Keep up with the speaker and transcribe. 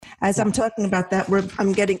As I'm talking about that,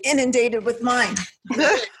 I'm getting inundated with mine.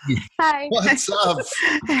 Hi. What's up?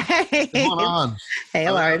 Hey. What's going on?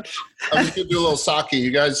 Hey, Large. I'm just gonna do a little sake.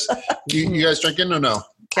 You guys drinking or no?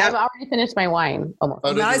 I've already finished my wine almost. Oh,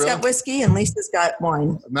 did you Mally's really? got whiskey and Lisa's got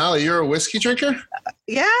wine. Mally, you're a whiskey drinker?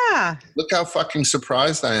 Yeah, Look how fucking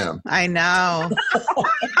surprised I am. I know.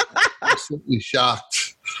 Absolutely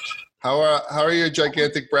shocked. How are your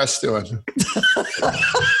gigantic breasts doing?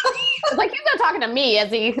 It's like he's not talking to me,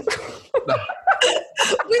 is he?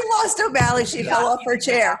 We lost O'Malley. She fell off her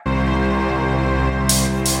chair.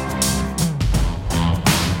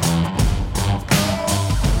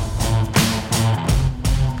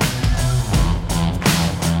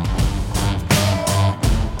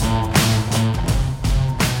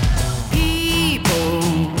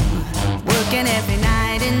 Every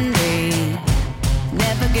night and day,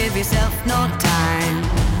 never give yourself no time.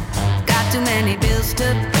 Got too many bills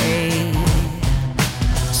to pay.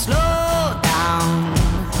 Slow down,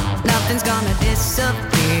 nothing's gonna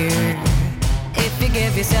disappear if you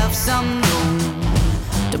give yourself some room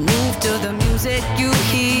to move to the music you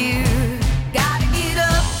hear. Gotta get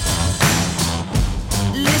up,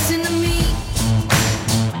 listen to me,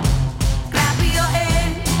 clap your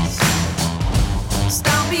hands,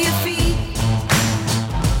 stomp your feet.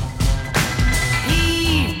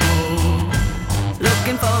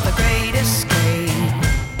 Looking for the great escape,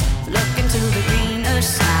 looking to the greener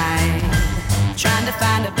side, trying to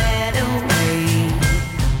find a better way.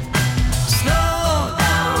 Slow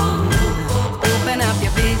down, open up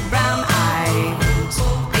your big brown eyes,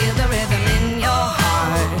 feel the rhythm in your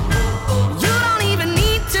heart. You don't even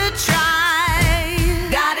need to try.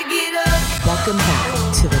 Gotta get up. Welcome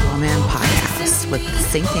back to the Woman Podcast with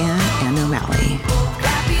St. Anne and O'Malley.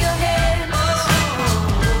 Clap your hands,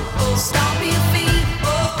 stomp your feet.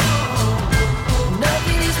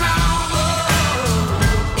 Nothing is wrong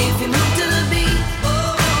if you move to the beat.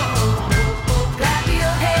 Clap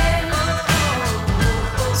your hands,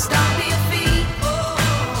 stomp your feet.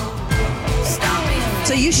 Stomp your feet.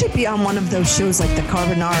 So you should be on one of those shows like the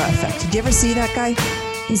Carbonara Effect. Did you ever see that guy?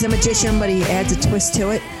 He's a magician, but he adds a twist to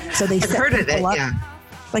it. So they I've set heard of people it, up. yeah.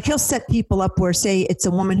 Like he'll set people up where, say, it's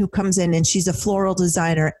a woman who comes in and she's a floral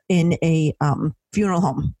designer in a funeral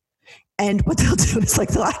home. And what they'll do is like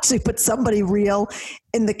they'll actually put somebody real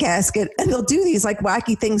in the casket and they'll do these like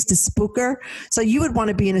wacky things to spook her. So you would want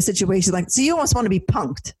to be in a situation like, so you almost want to be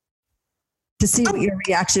punked to see what your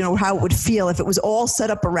reaction or how it would feel if it was all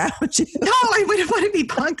set up around you. No, I wouldn't want to be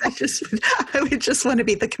punked. I would just want to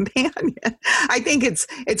be the companion. I think it's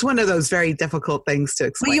one of those very difficult things to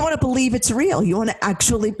explain. Well, you want to believe it's real. You want to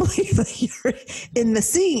actually believe that you're in the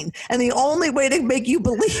scene. And the only way to make you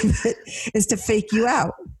believe it is to fake you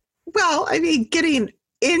out. Well, I mean, getting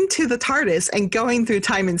into the TARDIS and going through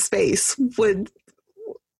time and space would...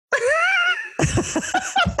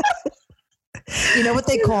 You know what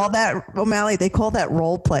they call that, O'Malley? They call that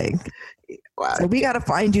role playing. Wow. So we got to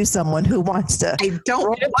find you someone who wants to. I don't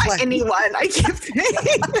role play. want anyone. I keep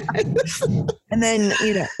saying. And then,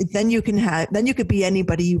 then you could be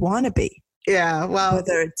anybody you want to be. Yeah, well,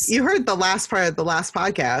 Whether it's you heard the last part of the last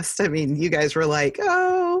podcast. I mean, you guys were like,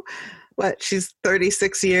 oh, she's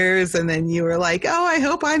 36 years. And then you were like, oh, I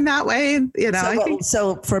hope I'm that way. And, I think.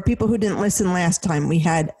 So for people who didn't listen last time, we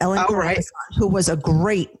had Ellen Carabas on, who was a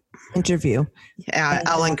great interview. Yeah, And,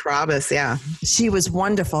 Ellen Carabas, yeah. She was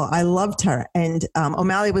wonderful. I loved her. And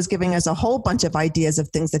O'Malley was giving us a whole bunch of ideas of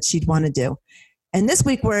things that she'd want to do. And this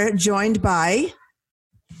week we're joined by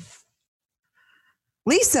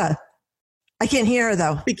Lisa. I can't hear her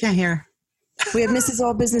though. We can't hear. We have Mrs.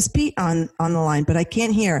 All Business Pete on the line, but I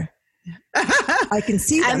can't hear. I can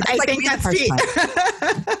see them. And I think that's Pete.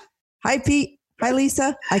 Hi, Pete. Hi,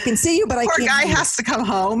 Lisa. I can see you, but I can't. Poor guy hear. has to come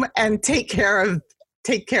home and take care of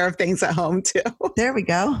things at home too. There we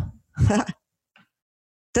go.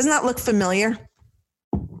 Doesn't that look familiar?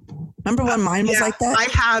 Remember when mine was like that? I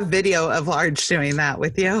have video of Large doing that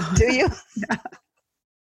with you. Do you?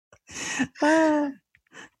 Yeah.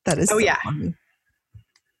 That is. Oh, so yeah. funny.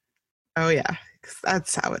 Oh yeah,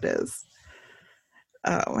 that's how it is.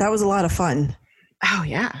 Oh, That was a lot of fun. oh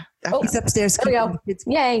yeah. He's upstairs. There we go. It's,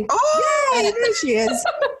 Yay. Oh, Yay, there she is.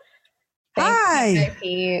 Hi.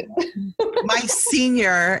 Pete. my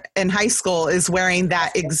senior in high school is wearing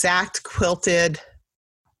that exact quilted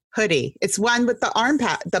hoodie. It's one with the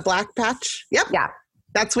the black patch. Yep. Yeah.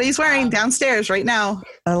 That's what he's wearing downstairs right now.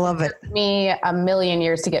 I love it. Took me a million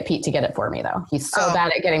years to get Pete to get it for me, though. He's so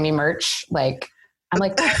bad at getting me merch. Like, I'm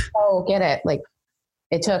like, oh, get it. Like,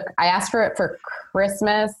 I asked for it for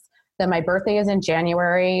Christmas. Then my birthday is in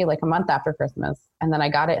January, like a month after Christmas. And then I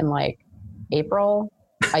got it in like April,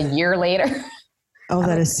 a year later. Oh,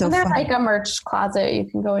 that is so Isn't there funny. like a merch closet you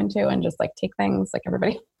can go into and just like take things like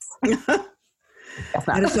everybody else? Guess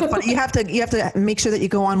not. That is so funny. You have to make sure that you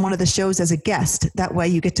go on one of the shows as a guest. That way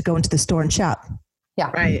you get to go into the store and shop. Yeah.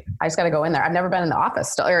 Right. I just got to go in there. I've never been in the office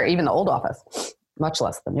still, or even the old office, much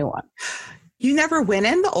less the new one. You never went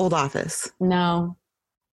in the old office. No.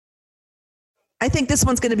 I think this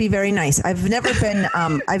one's going to be very nice. I've never been,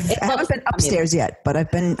 I haven't been upstairs yet, but I've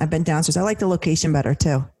been downstairs. I like the location better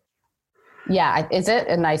too. Yeah. Is it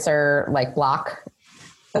a nicer like block?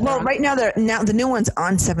 Well, right now the new one's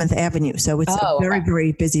on 7th Avenue. So it's a very,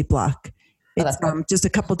 very busy block. It's just a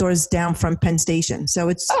couple doors down from Penn Station. So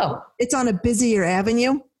it's on a busier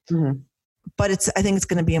avenue, but I think it's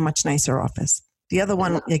going to be a much nicer office. The other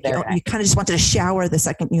one, like, you kind of just wanted to shower the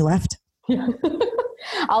second you left.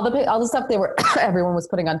 all the stuff everyone was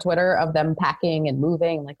putting on Twitter of them packing and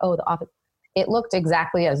moving, like, oh, the office, it looked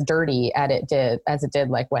exactly as dirty as it did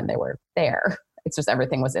like when they were there. It's just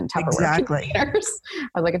everything was in Tupperware containers.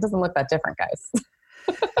 I was like, it doesn't look that different, guys.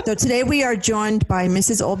 So today we are joined by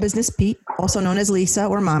Mrs. All Business Pete, also known as Lisa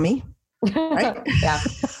or Mommy. Right? Yeah.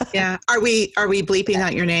 Yeah. Are we bleeping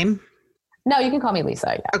out your name? No, you can call me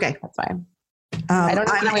Lisa. Yeah, okay. That's fine. I don't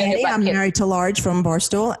know. I'm married to Large from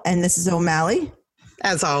Barstool, and this is O'Malley.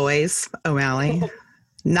 As always, O'Malley.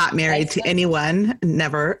 Not married to anyone.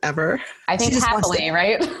 Never, ever. I think happily,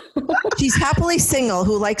 right? She's happily single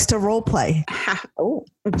who likes to role play. Oh,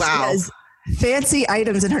 wow. She has fancy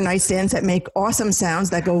items in her nightstands that make awesome sounds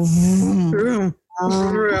that go vroom. Vroom.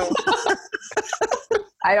 Vroom.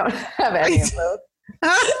 I don't have any of those.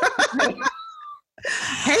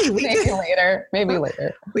 Hey, maybe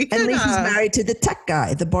later. And Lisa's married to the tech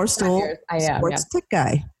guy, the Barstool sports tech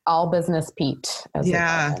guy. All business Pete.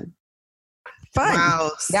 Yeah. Fun.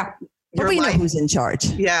 Wow. Yeah. We know who's in charge.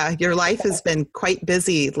 Yeah. Your life has been quite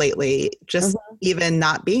busy lately, just even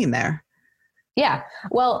not being there. Yeah.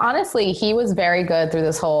 Well, honestly, he was very good through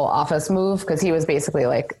this whole office move because he was basically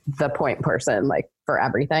like the point person, like for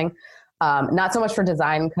everything. Not so much for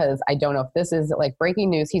design because I don't know if this is like breaking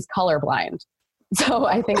news. He's colorblind. So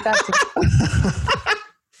I think that's,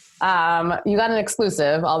 you got an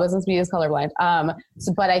exclusive. All Business Pete is colorblind.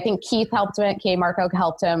 But I think Keith helped him. K Marco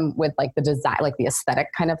helped him with like the design, like the aesthetic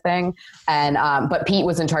kind of thing. And, but Pete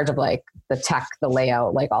was in charge of like the tech, the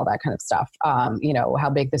layout, like all that kind of stuff. You know, how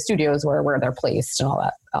big the studios were, where they're placed and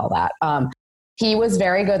all that. He was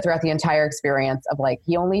very good throughout the entire experience of like,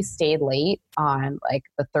 he only stayed late on like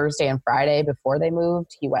the Thursday and Friday before they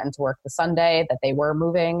moved. He went into work the Sunday that they were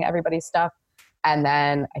moving everybody's stuff. And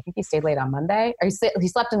then I think he stayed late on Monday. Or he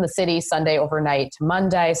slept in the city Sunday overnight to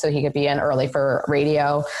Monday so he could be in early for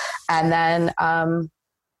radio. And then,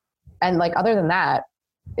 and like other than that,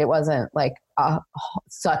 it wasn't like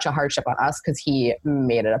such a hardship on us because he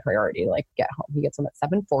made it a priority to like get home. He gets home at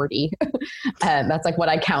 7:40, and that's like what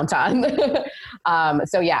I count on.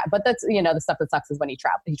 So yeah, but that's, you know, the stuff that sucks is when he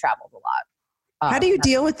travels a lot. How do you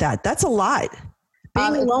deal with that? That's a lot.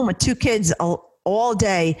 Being alone with two kids all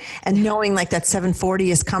day and knowing like that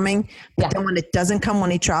 7:40 is coming, but then when it doesn't come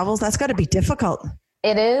when he travels, that's got to be difficult.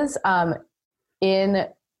 It is.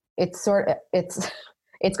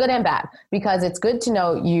 It's good and bad because it's good to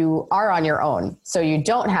know you are on your own. So you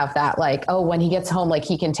don't have that like, oh, when he gets home, like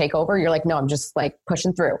he can take over. You're like, no, I'm just like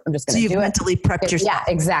pushing through. I'm just going to do it. So you've mentally prepped yourself.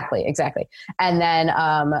 Yeah, exactly. And then,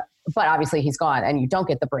 but obviously he's gone and you don't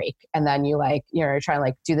get the break. And then you like, you're trying to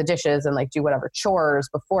like do the dishes and like do whatever chores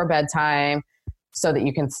before bedtime so that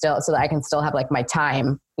I can still have like my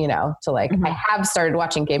time, you know, to like, I have started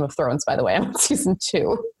watching Game of Thrones, by the way. I'm on season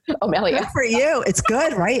 2. O'Malley. Good for you. It's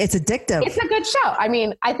good, right? It's addictive. It's a good show. I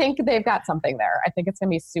mean, I think they've got something there. I think it's going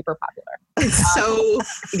to be super popular. So,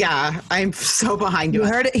 yeah, I'm so behind you. You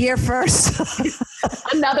heard it here first.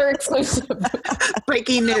 Another exclusive.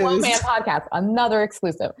 Breaking news. One man podcast. Another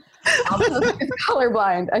exclusive.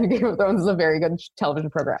 Colorblind and Game of Thrones is a very good television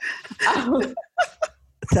program.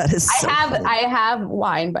 That is so funny. I have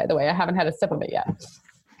wine, by the way. I haven't had a sip of it yet.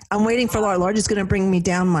 I'm waiting for Large. Large is going to bring me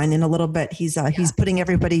down mine in a little bit. He's putting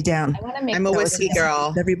everybody down. I'm a whiskey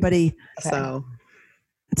girl. Everybody so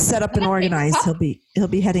set up and organized. He'll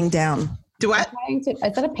be heading down. Do what? Is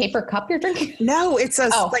that a paper cup you're drinking? No, it's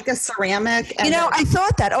like a ceramic. You know, I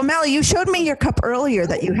thought that. O'Malley, you showed me your cup earlier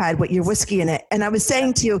that you had with your whiskey in it. And I was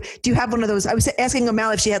saying to you, do you have one of those? I was asking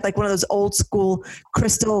O'Malley if she had like one of those old school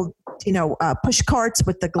crystal, you know, push carts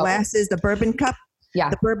with the glasses, the bourbon cup. Yeah.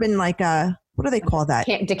 The bourbon, like, what do they call that?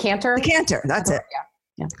 Decanter? Decanter. That's it.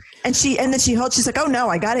 Yeah. And then she's like, oh no,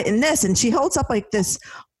 I got it in this. And she holds up like this.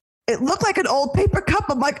 it looked like an old paper cup.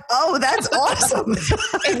 I'm like, oh, that's awesome.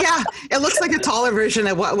 Yeah, it looks like a taller version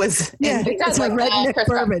of what was. Yeah, it's a redneck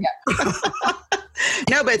bourbon.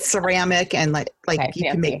 No, but it's ceramic and like Okay, you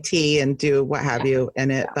fancy. can make tea and do what have you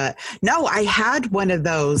in it. But no, I had one of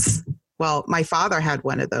those. Well, my father had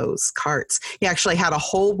one of those carts. He actually had a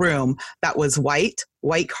whole room that was white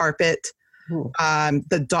carpet. Ooh.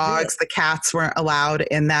 The dogs, the cats weren't allowed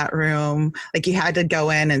in that room. Like you had to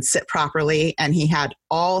go in and sit properly. And he had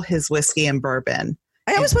all his whiskey and bourbon.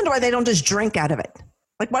 I always wonder why they don't just drink out of it.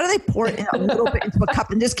 Like, why do they pour it in a little bit into a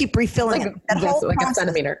cup and just keep refilling it? That whole like a process-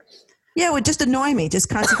 centimeter. Yeah, it would just annoy me, just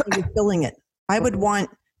constantly refilling it. I would want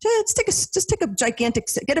just take a gigantic,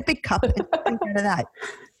 get a big cup and drink out of that.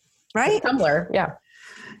 Right? Tumbler, yeah.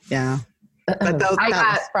 Yeah. But those, I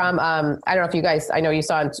got from, I don't know if you guys, I know you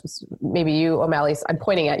saw, maybe you, O'Malley, I'm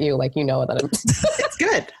pointing at you like you know that I'm. it's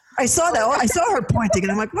good. I saw that. I saw her pointing,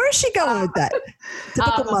 and I'm like, where is she going with that?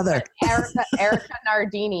 Typical mother. Erica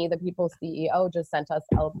Nardini, the People's CEO, just sent us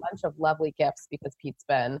a bunch of lovely gifts because Pete's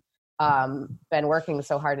been working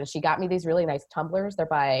so hard, and she got me these really nice tumblers. They're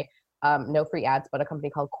by no free ads, but a company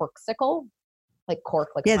called Corksicle, like cork.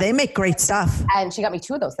 Like Yeah, they make great stuff. And she got me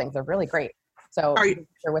 2 of those things. They're really great. So Are you you- can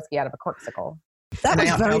get your whiskey out of a Corksicle. That And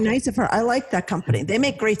was I- very nice of her. I like that company. They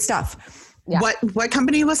make great stuff. Yeah. What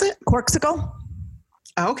company was it? Corksicle?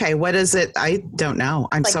 Okay. What is it? I don't know.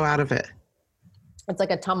 I'm Like- so out of it. It's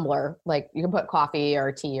like a tumbler. Like you can put coffee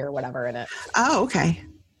or tea or whatever in it, Oh, okay.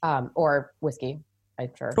 or whiskey. I'm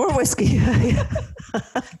sure. Or whiskey.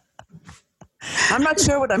 I'm not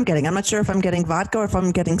sure what I'm getting. I'm not sure if I'm getting vodka or if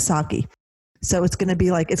I'm getting sake. So it's going to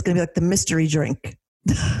be like the mystery drink.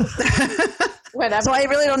 Whatever. So I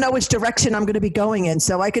really don't know which direction I'm going to be going in.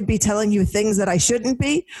 So I could be telling you things that I shouldn't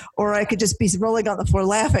be, or I could just be rolling on the floor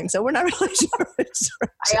laughing. So we're not really sure which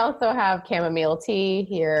I also have chamomile tea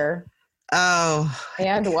here Oh,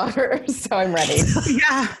 and water, so I'm ready.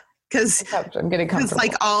 yeah. Because I'm getting comfortable.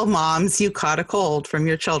 like all moms, you caught a cold from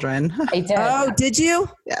your children. I did. Oh, did you?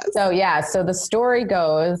 Yes. So the story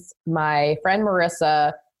goes, my friend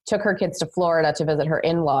Marissa took her kids to Florida to visit her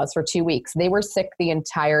in-laws for 2 weeks. They were sick the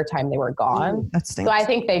entire time they were gone. That stinks. So I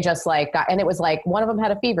think they just like got, and it was like one of them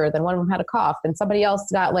had a fever, then one of them had a cough, and somebody else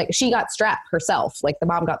got she got strep herself, like the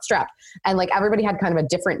mom got strep, and like everybody had kind of a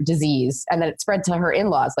different disease, and then it spread to her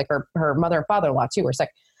in-laws, like her mother and father-in-law too were sick.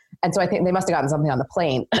 And so I think they must have gotten something on the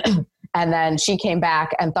plane. And then she came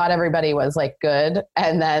back and thought everybody was like good.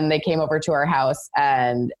 And then they came over to our house,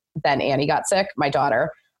 and then Annie got sick, my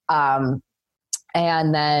daughter.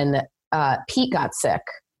 And then Pete got sick.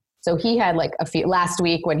 So he had like last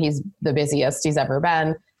week when he's the busiest he's ever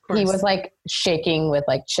been, he was like shaking with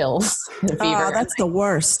like chills and fever. Oh, that's the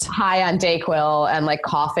worst. High on Dayquil and like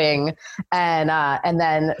coughing. And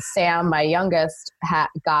then Sam, my youngest,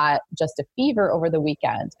 got just a fever over the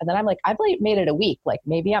weekend. And then I'm like, I've like made it a week. Like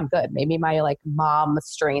maybe I'm good. Maybe my like mom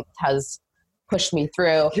strength has pushed me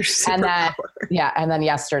through. And then, and then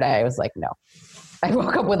yesterday I was like, no. I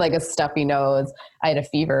woke up with like a stuffy nose. I had a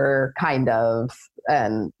fever kind of,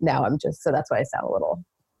 and now I'm just, so that's why I sound a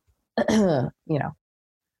little,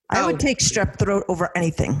 I would take strep throat over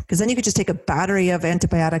anything, because then you could just take a battery of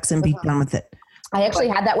antibiotics and be done with it. I actually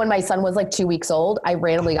had that when my son was like 2 weeks old. I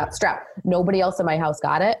randomly got strep. Nobody else in my house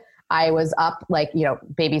got it. I was up like,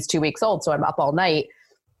 baby's 2 weeks old. So I'm up all night.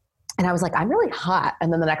 And I was like, I'm really hot.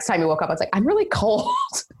 And then the next time he woke up, I was like, I'm really cold.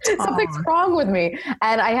 Something's wrong with me.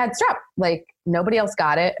 And I had strep. Like nobody else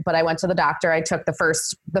got it. But I went to the doctor. I took the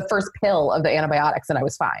first pill of the antibiotics and I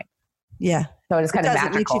was fine. Yeah. So it was kind of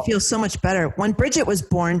It makes you feel so much better. When Bridget was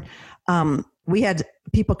born, we had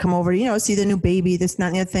people come over, see the new baby, this,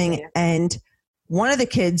 not the other thing. Yeah. And one of the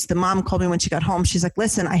kids, the mom called me when she got home. She's like,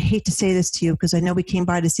 listen, I hate to say this to you because I know we came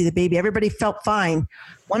by to see the baby. Everybody felt fine.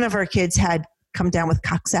 One of our kids had come down with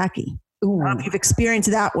Coxsackie. I don't know if you've experienced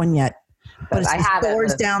that one yet. But it's the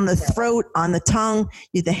sores down the throat, on the tongue.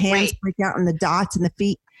 The hands break out in the dots and the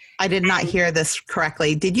feet. I did not hear this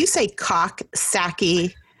correctly. Did you say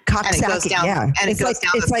Coxsackie? Coxsackie, yeah. And it goes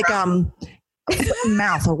down the throat. Like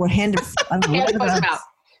mouth or what hand of I don't know. Mouth.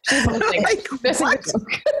 It's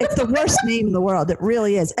the worst name in the world. It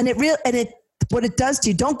really is. And what it does to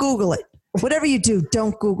you, don't Google it. Whatever you do,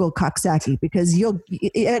 don't Google Coxsackie, because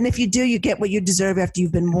and if you do, you get what you deserve after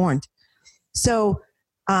you've been warned. So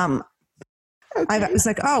I was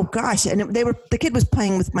like, oh gosh. And the kid was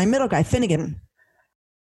playing with my middle guy, Finnegan.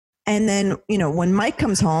 And then, when Mike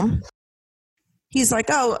comes home, he's like,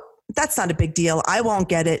 oh, that's not a big deal. I won't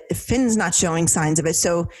get it if Finn's not showing signs of it.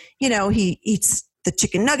 So, he eats the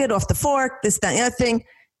chicken nugget off the fork, this, that, the other thing.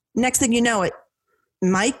 Next thing you know it,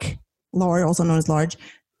 Mike, Laurie, also known as Large,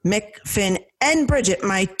 Mick, Finn, and Bridget,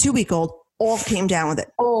 my 2-week-old, all came down with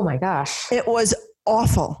it. Oh my gosh. It was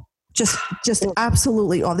awful. Just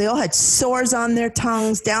absolutely awful. They all had sores on their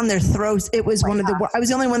tongues, down their throats. It was one of the worst. I was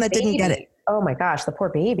the only one that didn't get it. Oh my gosh, the poor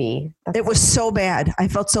baby. It was so bad. I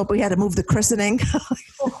felt so, we had to move the christening.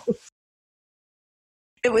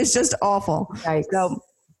 It was just awful. Yikes. So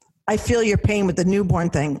I feel your pain with the newborn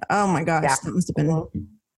thing. Oh my gosh. Yeah. That must have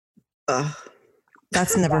been,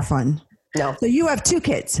 that's never fun. No. So you have 2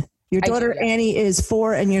 kids. Your daughter Annie is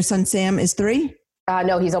 4 and your son Sam is 3?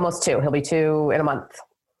 No, he's almost 2. He'll be 2 in a month.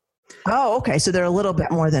 Oh, okay. So they're a little bit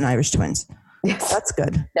more than Irish twins. Yes. That's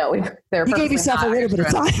good. No, they're You gave yourself a little bit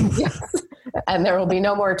of time. Yes. And there will be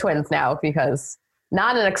no more twins now because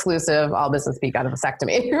not an exclusive all business speak out of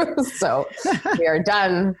vasectomy. So we are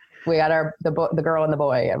done. We got the girl and the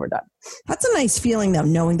boy and we're done. That's a nice feeling though,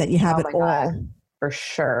 knowing that you have it all. God. For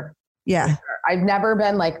sure. Yeah. I've never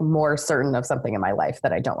been like more certain of something in my life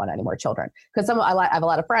that I don't want any more children. Because I have a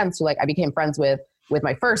lot of friends who I became friends with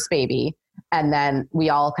my first baby. And then we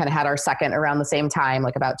all kind of had our second around the same time,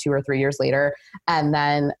 like about 2 or 3 years later. And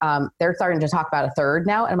then they're starting to talk about a third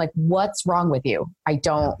now. And I'm like, what's wrong with you? I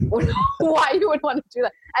don't know why you would want to do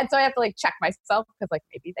that. And so I have to check myself because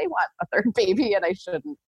maybe they want a third baby and I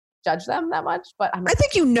shouldn't judge them that much. But I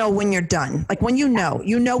think you know when you're done. Like when you know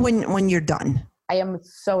when you're done. I am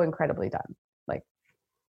so incredibly done.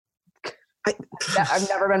 I've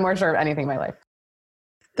never been more sure of anything in my life.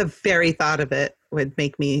 The very thought of it would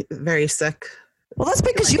make me very sick. Well, that's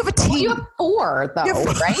because you have a team. You have 4 though,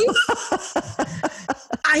 right?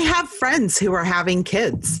 I have friends who are having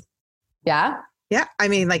kids. Yeah? Yeah. I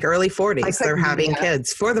mean, early 40s, they're having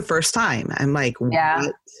kids for the first time. I'm like,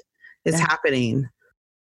 what is happening?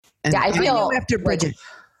 And I feel after Bridget.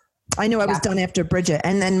 I knew I was done after Bridget.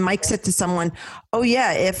 And then Mike said to someone, oh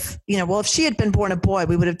yeah, if she had been born a boy,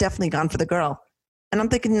 we would have definitely gone for the girl. And I'm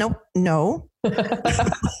thinking, no.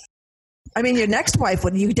 I mean, your next wife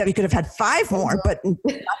you could have had 5 more, but not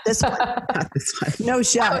this one. Not this one. No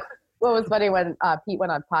shot. What was funny when Pete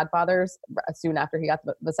went on Podfathers soon after he got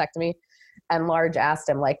the vasectomy, and Large asked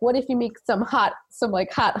him, what if you make some hot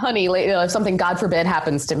honey, if something, God forbid,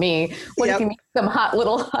 happens to me, what if you make some hot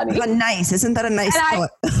little honey? Nice. Isn't that a nice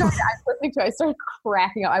thought? I started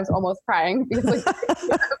cracking up. I was almost crying because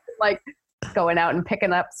going out and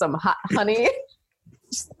picking up some hot honey.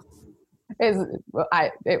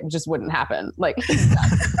 It just wouldn't happen.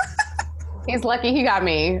 He's lucky he got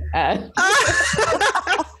me. It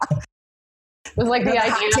was the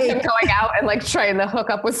idea of him going out and trying to hook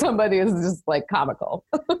up with somebody is just comical.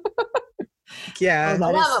 Yeah.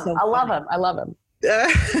 I love him.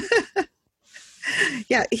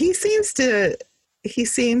 Yeah. He seems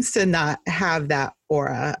to not have that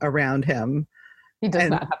aura around him. He does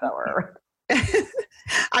not have that aura.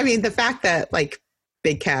 I mean, the fact that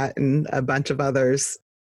Big Cat and a bunch of others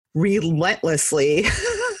relentlessly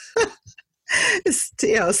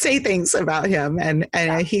say things about him, and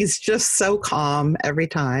he's just so calm every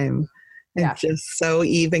time, and just so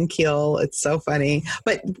even keel. It's so funny.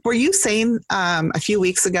 But were you saying a few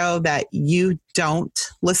weeks ago that you don't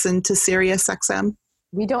listen to Sirius XM?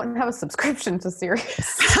 We don't have a subscription to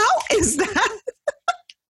Sirius. How is that?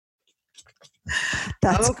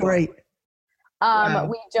 That's great.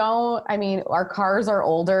 We don't, our cars are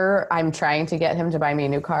older. I'm trying to get him to buy me a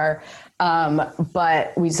new car.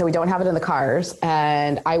 But we don't have it in the cars.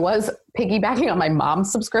 And I was piggybacking on my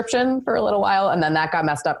mom's subscription for a little while. And then that got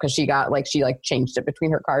messed up because she changed it between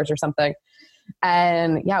her cars or something.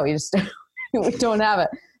 And we just, we don't have it.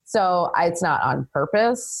 So it's not on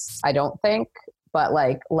purpose, I don't think. But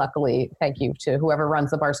luckily, thank you to whoever runs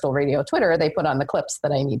the Barstool Radio Twitter, they put on the clips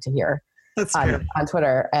that I need to hear. That's on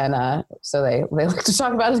Twitter, and so they like to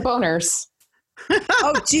talk about his boners.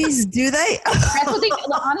 Oh, geez, do they? That's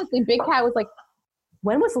what honestly, Big Cat was like,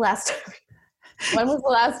 when was the last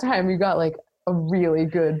time you got a really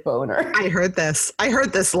good boner? I heard this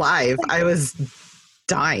live. I was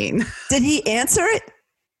dying. Did he answer it?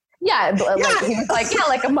 Yeah, he was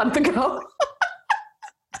like a month ago.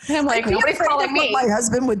 And I'm like, nobody's calling me. What my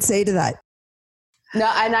husband would say to that. No,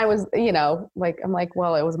 and I was, I'm like,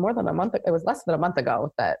 well, it was more than a month. It was less than a month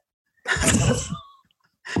ago that. I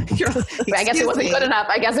guess it wasn't good enough.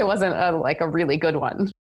 I guess it wasn't a really good one.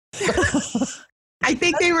 I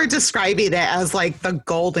think they were describing it as the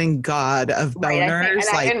golden god of boners.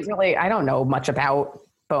 I don't know much about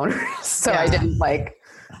boners, so I didn't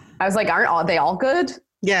I was like, aren't they all good?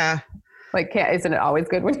 Yeah. Isn't it always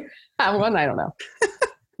good when you have one? I don't know.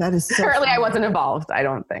 That is so apparently funny. I wasn't involved. I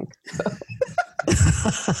don't think. So.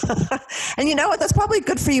 And you know what? That's probably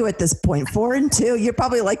good for you at this point. 4 and 2. You're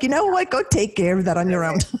probably like, you know what? Go take care of that on your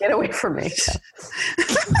own. Get away from me.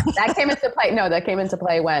 That came into play. No, that came into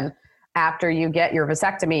play when after you get your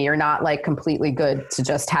vasectomy, you're not like completely good to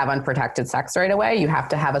just have unprotected sex right away. You have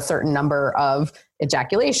to have a certain number of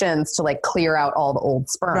ejaculations to like clear out all the old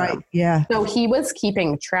sperm. Right. Yeah. So he was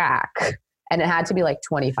keeping track, and it had to be like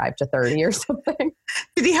 25 to 30 or something.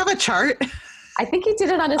 Did he have a chart? I think he did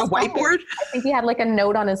it on his phone. Whiteboard? I think he had like a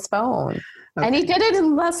note on his phone. Okay. And he did it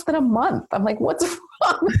in less than a month. I'm like, what's wrong?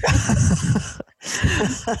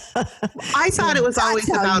 I thought it was always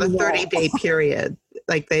about a 30-day period.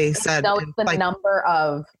 Like they said. No, it's the like, number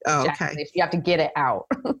of okay. You have to get it out.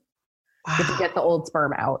 Wow. You have to get the old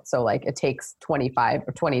sperm out. So like it takes 25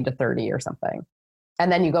 or 20 to 30 or something.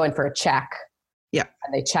 And then you go in for a check. Yeah.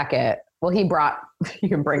 And they check it. Well, you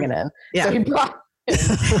can bring it in. Yeah. So he brought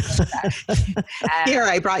Here,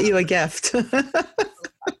 I brought you a gift. And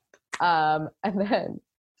then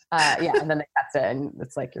and then they test it and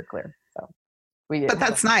it's like, you're clear. So but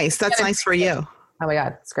that's nice. That's nice for you. Oh my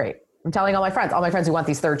God. It's great. I'm telling all my friends who want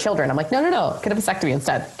these third children. I'm like, no, get a vasectomy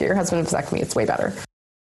instead. Get your husband a vasectomy. It's way better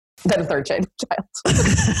than a third child.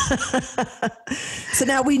 So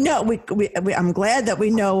now we know, I'm glad that we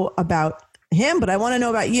know about him, but I want to know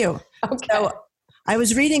about you. Okay. So I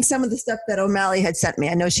was reading some of the stuff that O'Malley had sent me.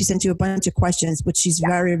 I know she sent you a bunch of questions, which she's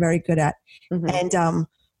very, very good at. Mm-hmm. And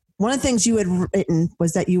one of the things you had written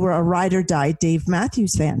was that you were a ride or die Dave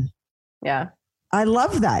Matthews fan. Yeah. I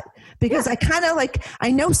love that because I kind of like,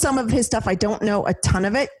 I know some of his stuff. I don't know a ton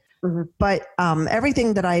of it, but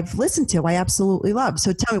everything that I've listened to, I absolutely love.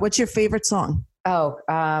 So tell me, what's your favorite song? Oh,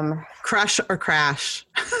 Crush or Crash?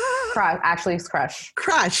 Actually, it's Crush.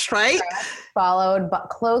 Crush, right? Crush, followed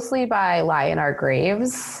closely by Lie in Our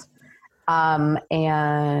Graves,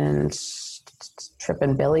 and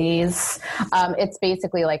Trippin' Billies. It's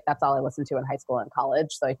basically like that's all I listened to in high school and college.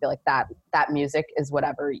 So I feel like that music is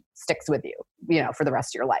whatever sticks with you, for the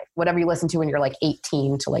rest of your life. Whatever you listen to when you're like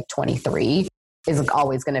 18 to like 23 is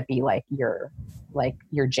always going to be like your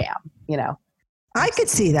jam, I could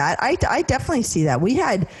see that. I definitely see that. We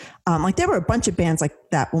had, there were a bunch of bands like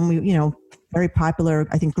that when we, very popular.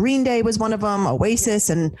 I think Green Day was one of them,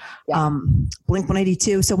 Oasis and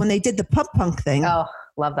Blink-182. So when they did the pop punk thing. Oh,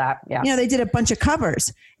 love that. Yeah. They did a bunch of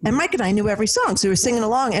covers and Mike and I knew every song. So we were singing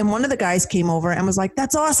along and one of the guys came over and was like,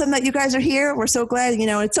 that's awesome that you guys are here. We're so glad,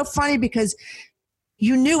 it's so funny because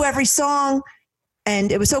you knew every song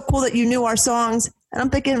and it was so cool that you knew our songs. And I'm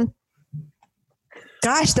thinking,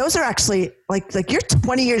 gosh, those are actually like you're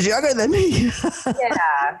 20 years younger than me.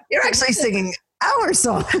 Yeah. You're actually singing our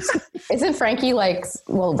songs. Isn't Frankie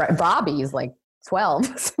Bobby's like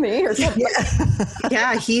 12, isn't he, or something?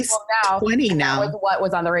 Yeah, he's 20 now. That was what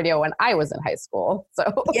was on the radio when I was in high school.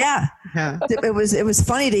 So yeah. It was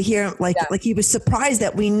funny to hear like he was surprised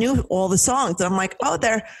that we knew all the songs. And I'm like, oh,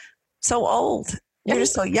 they're so old. You're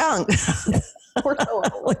just so young. We're so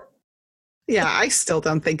old. Yeah, I still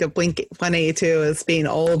don't think of Blink-182 as being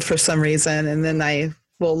old for some reason. And then I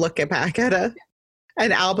will look back at an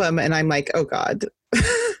album and I'm like, oh God,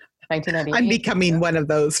 I'm becoming one of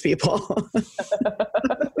those people.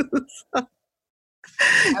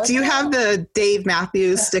 Do you have the Dave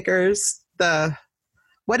Matthews stickers?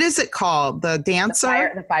 What is it called? The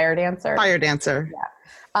dancer? The fire dancer. Fire dancer.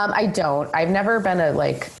 Yeah. I don't. I've never been a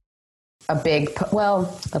big, that's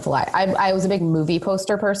a lie. I was a big movie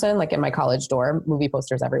poster person, like in my college dorm, movie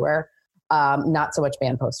posters everywhere. Not so much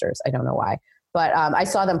band posters. I don't know why, but I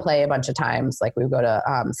saw them play a bunch of times. Like we would go to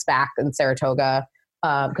SPAC in Saratoga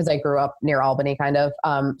because I grew up near Albany kind of.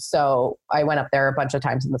 So I went up there a bunch of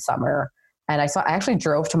times in the summer and I actually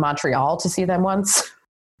drove to Montreal to see them once,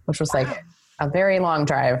 which was like a very long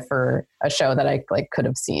drive for a show that I could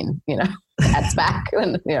have seen, at SPAC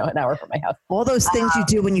and, an hour from my house. All those things you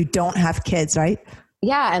do when you don't have kids, right?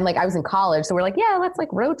 Yeah. And I was in college. So we're like, yeah, let's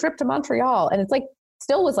road trip to Montreal. And it's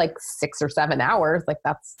still was 6 or 7 hours.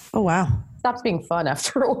 That's, oh, wow. Stops being fun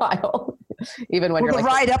after a while. Even when the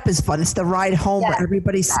ride up is fun. It's the ride home where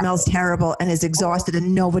everybody smells terrible and is exhausted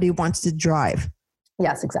and nobody wants to drive.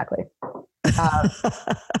 Yes, exactly.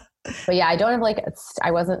 But yeah, I don't have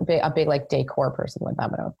I wasn't a big decor person with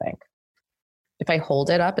them, I don't think. If I hold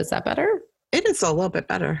it up, is that better? It is a little bit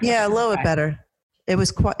better. Yeah, a little bit better. It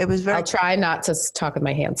was very. I'll try not to talk with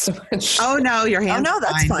my hands so much. Oh no, your hands. Oh no,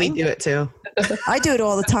 that's fine. We do it too. I do it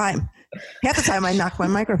all the time. Half the time I knock my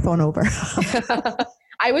microphone over.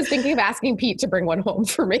 I was thinking of asking Pete to bring one home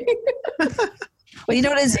for me. Well, you know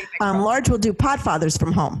what it is? Large will do Podfathers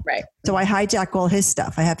from home. Right. So I hijack all his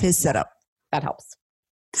stuff. I have his set up. That helps.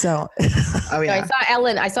 So, oh yeah. So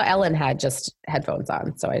I saw Ellen had just headphones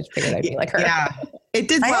on, so I figured I'd be like her. Yeah, it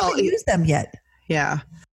did well. I haven't used them yet. Yeah.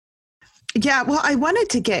 Yeah. Well, I wanted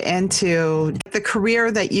to get into the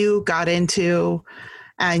career that you got into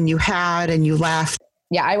and you had and you left.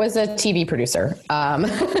 Yeah, I was a TV producer.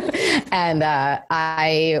 And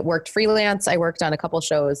I worked freelance. I worked on a couple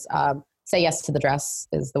shows. Say Yes to the Dress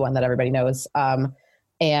is the one that everybody knows.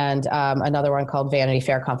 And another one called Vanity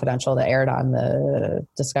Fair Confidential that aired on the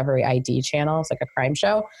Discovery ID channel. It's like a crime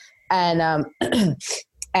show. And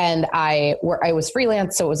and I was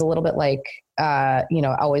freelance, so it was a little bit like,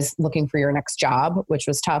 always looking for your next job, which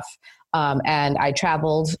was tough. And I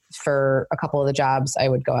traveled for a couple of the jobs. I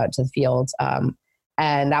would go out to the field.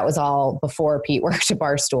 And that was all before Pete worked at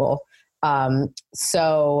Barstool.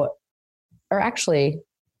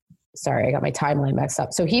 Sorry, I got my timeline mixed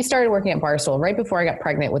up. So he started working at Barstool right before I got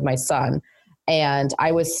pregnant with my son. And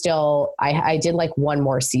I was still, I did like one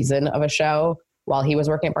more season of a show while he was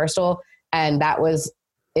working at Barstool. And that was,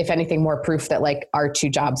 if anything, more proof that like our two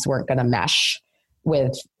jobs weren't going to mesh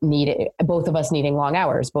with both of us needing long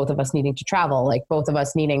hours, both of us needing to travel, like both of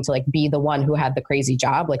us needing to like be the one who had the crazy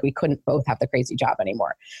job. Like we couldn't both have the crazy job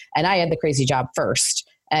anymore. And I had the crazy job first.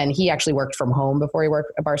 And he actually worked from home before he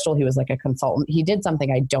worked at Barstool. He was like a consultant. He did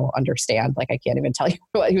something I don't understand. Like I can't even tell you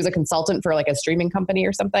what. He was a consultant for like a streaming company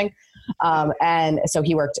or something. And so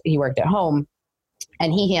he worked at home,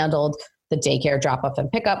 and he handled the daycare drop off and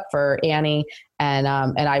pickup for Annie. And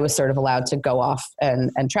I was sort of allowed to go off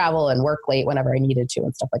and travel and work late whenever I needed to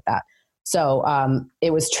and stuff like that. So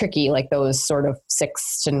it was tricky, like those sort of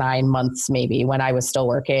 6 to 9 months maybe when I was still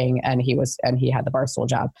working and he had the Barstool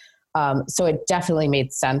job. So it definitely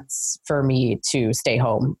made sense for me to stay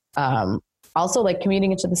home. Also, like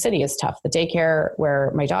commuting into the city is tough. The daycare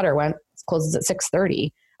where my daughter went closes at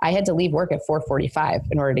 6:30. I had to leave work at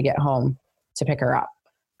 4:45 in order to get home to pick her up.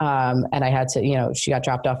 And I had to, she got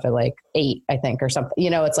dropped off at like 8, I think, or something.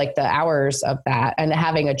 It's like the hours of that, and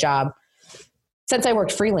having a job. Since I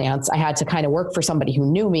worked freelance, I had to kind of work for somebody who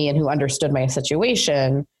knew me and who understood my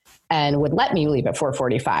situation and would let me leave at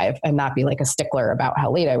 4:45 and not be like a stickler about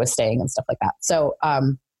how late I was staying and stuff like that. So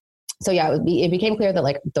yeah, it became clear that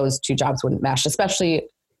like those two jobs wouldn't mesh, especially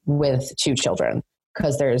with 2 children,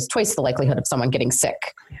 because there's twice the likelihood of someone getting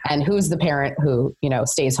sick, and who's the parent who,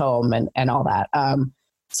 stays home and all that.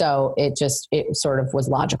 So it sort of was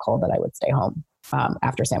logical that I would stay home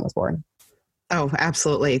after Sam was born. Oh,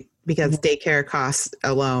 absolutely. Because daycare costs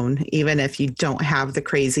alone, even if you don't have the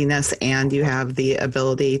craziness and you have the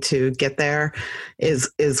ability to get there, is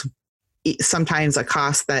sometimes a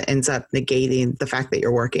cost that ends up negating the fact that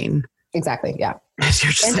you're working. Exactly. Yeah.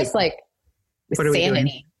 You're just like what are we doing?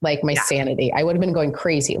 Sanity, like my sanity. I would have been going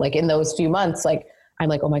crazy. Like in those few months, like I'm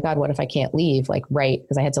like, oh my God, what if I can't leave? Like, right.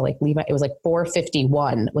 Because I had to like leave. It was like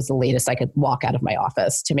 4:51 was the latest I could walk out of my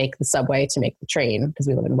office to make the subway, to make the train, because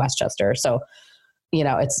we live in Westchester. So,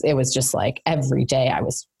 it was just like every day I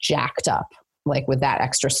was jacked up, like with that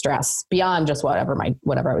extra stress beyond just whatever I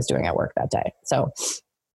was doing at work that day. So,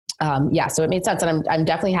 so it made sense. And I'm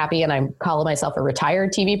definitely happy. And I'm calling myself a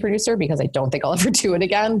retired TV producer because I don't think I'll ever do it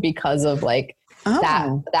again because of like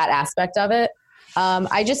that aspect of it.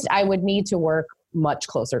 I would need to work much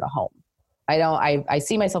closer to home. I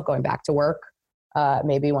see myself going back to work,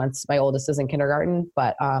 maybe once my oldest is in kindergarten,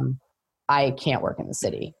 but, I can't work in the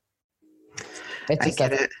city. It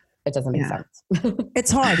doesn't make sense.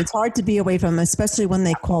 It's hard. It's hard to be away from them, especially when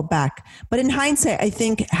they call back. But in hindsight, I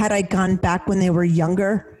think had I gone back when they were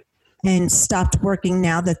younger and stopped working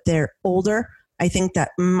now that they're older, I think that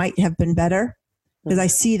might have been better. Because I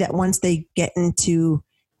see that once they get into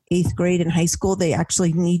 8th grade in high school, they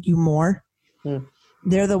actually need you more.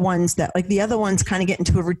 They're the ones that, like the other ones, kind of get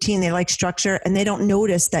into a routine. They like structure, and they don't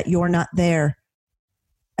notice that you're not there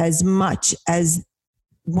as much as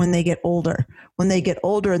when they get older. When they get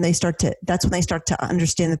older and that's when they start to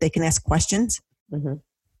understand that they can ask questions.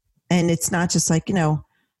 And it's not just like,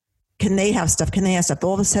 can they have stuff? Can they have stuff?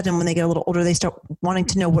 All of a sudden, when they get a little older, they start wanting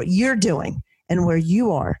to know what you're doing and where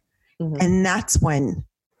you are. And that's when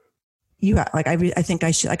you have, like, I think I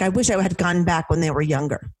should, like, I wish I had gone back when they were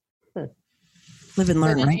younger. Live and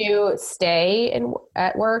learn. So did you stay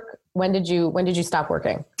at work? When did you stop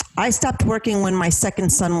working? I stopped working when my second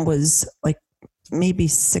son was like maybe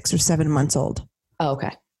 6 or 7 months old. Oh,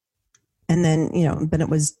 okay. And then,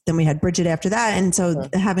 then we had Bridget after that. And so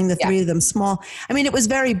having the 3 of them small, I mean, it was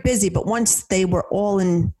very busy, but once they were all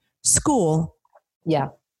in school,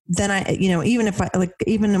 then I, even if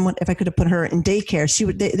I could have put her in daycare, she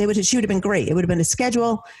would have been great. It would have been a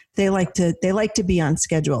schedule. They like to be on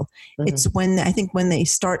schedule. It's when they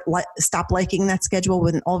stop liking that schedule,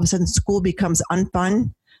 when all of a sudden school becomes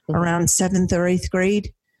unfun around 7th or 8th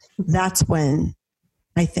grade. That's when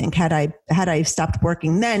I think had I stopped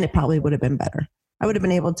working then, it probably would have been better. I would have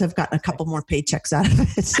been able to have gotten a couple more paychecks out of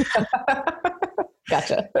it.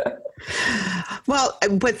 Gotcha. Well,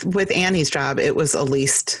 with Annie's job, it was at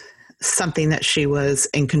least something that she was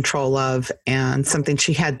in control of and something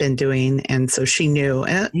she had been doing. And so she knew,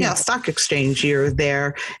 and stock exchange, you're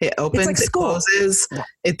there, it opens, like it closes.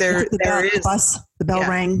 The bell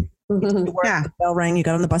rang. The bell rang, you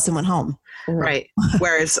got on the bus and went home. Right.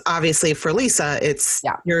 Whereas obviously for Lisa, it's,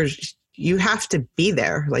 you have to be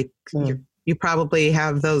there. Like you probably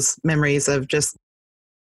have those memories of just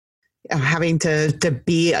having to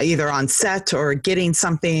be either on set or getting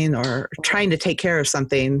something or trying to take care of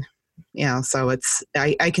something, so it's,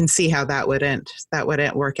 I can see how that wouldn't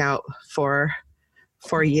work out for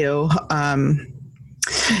you. I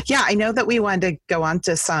know that we wanted to go on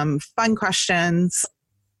to some fun questions,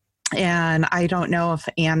 and I don't know if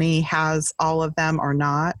Annie has all of them or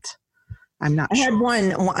not. I'm not sure. I had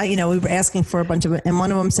one, we were asking for a bunch of it, and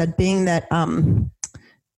one of them said, being that,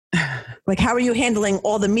 like, how are you handling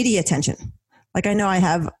all the media attention? Like, I know I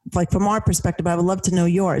have, like, from our perspective, I would love to know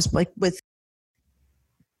yours. Like, with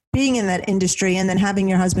being in that industry and then having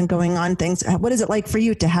your husband going on things, what is it like for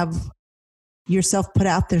you to have yourself put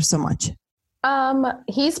out there so much?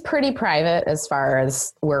 He's pretty private as far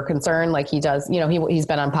as we're concerned. Like, he does, he's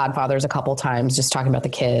been on Podfathers a couple times just talking about the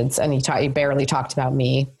kids, and he barely talked about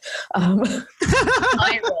me.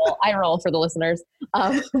 I roll for the listeners.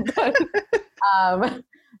 I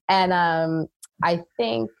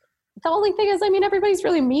think the only thing is, everybody's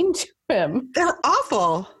really mean to him. They're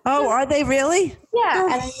awful. Oh, are they really? Yeah.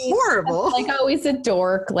 They're horrible. Like, oh, he's a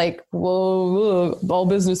dork. Like, whoa, all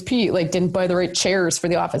business Pete, like, didn't buy the right chairs for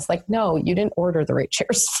the office. Like, no, you didn't order the right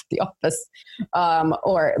chairs for the office.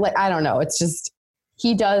 Or like, I don't know. It's just,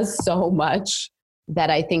 he does so much that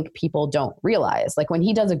I think people don't realize. Like, when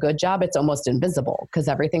he does a good job, it's almost invisible because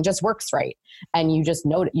everything just works right. And you just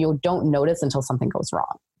you don't notice until something goes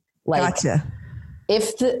wrong. Like, gotcha.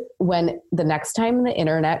 When the next time the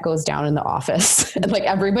internet goes down in the office, and like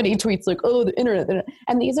everybody tweets like, oh, the internet,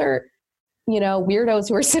 and these are, weirdos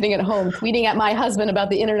who are sitting at home tweeting at my husband about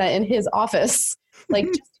the internet in his office. Like,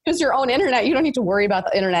 just use your own internet. You don't need to worry about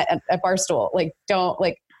the internet at Barstool. Like,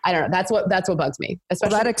 I don't know. That's what bugs me.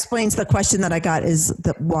 Especially, that explains the question that I got is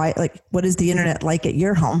why, like, what is the internet like at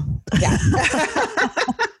your home? Yeah.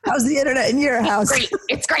 How's the internet in your house?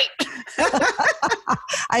 It's great.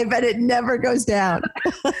 I bet it never goes down.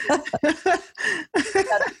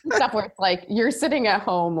 Stuff where it's like you're sitting at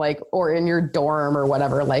home, like, or in your dorm or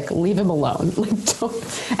whatever, like, leave him alone. Like,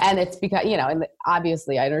 don't. And it's because, and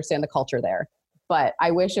obviously I understand the culture there, but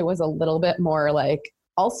I wish it was a little bit more like,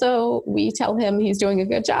 also we tell him he's doing a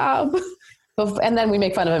good job and then we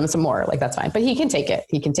make fun of him some more. Like, that's fine, but he can take it.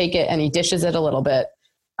 And he dishes it a little bit.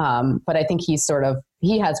 But I think he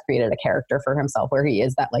has created a character for himself where he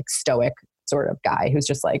is that, like, stoic sort of guy who's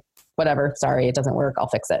just like, whatever, sorry, it doesn't work, I'll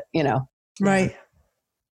fix it, Right.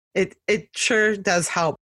 It sure does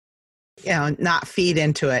help, not feed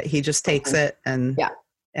into it. He just takes it and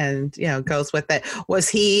goes with it. Was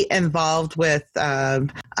he involved with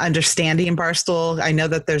understanding Barstool? I know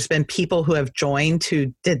that there's been people who have joined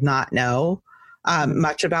who did not know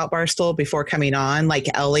much about Barstool before coming on, like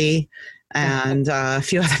Ellie and a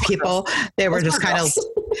few other people. They were just kind of,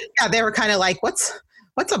 they were kind of like, what's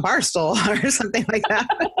a Barstool or something like that.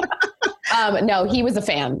 No, he was a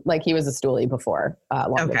fan. Like, he was a stoolie before.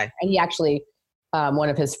 Okay. And he actually, one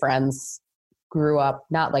of his friends grew up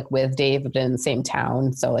not like with Dave, but in the same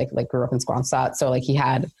town. So like grew up in Swampscott. So like he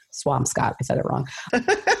had Swampscott. I said it wrong.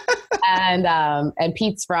 And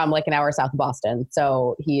Pete's from like an hour south of Boston.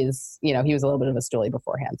 So he was a little bit of a stoolie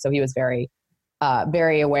beforehand. So he was very,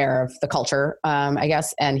 very aware of the culture, I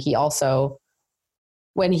guess. And he also,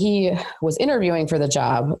 when he was interviewing for the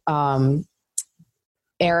job,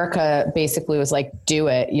 Erica basically was like, do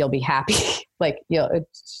it, you'll be happy. Like, you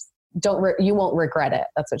won't regret it.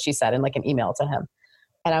 That's what she said in like an email to him.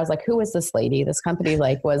 And I was like, who is this lady? This company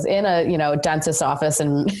like was in a, dentist's office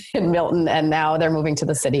in Milton, and now they're moving to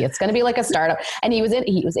the city. It's going to be like a startup. And he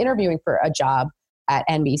was interviewing for a job at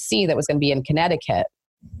NBC that was going to be in Connecticut.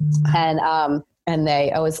 And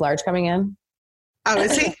is Large coming in? Oh,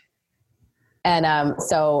 is he? And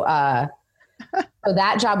so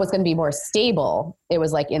that job was going to be more stable. It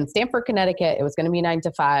was like in Stamford, Connecticut. It was going to be 9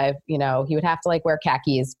 to 5. He would have to like wear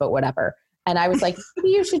khakis, but whatever. And I was like, maybe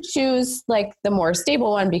you should choose like the more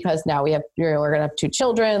stable one because now we're going to have 2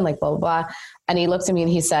 children, like blah, blah, blah. And he looked at me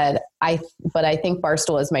and he said, but I think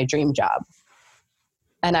Barstool is my dream job.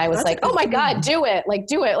 And I was like, oh my God, do it. Like,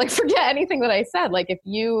 do it. Like, forget anything that I said. Like, if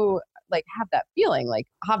you like have that feeling, like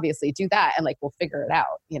obviously do that and like, we'll figure it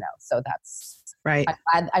out, so that's right.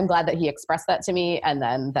 I'm glad that he expressed that to me. And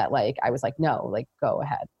then that like, I was like, no, like go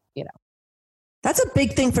ahead, That's a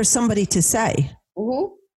big thing for somebody to say.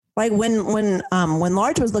 Mm-hmm. Like when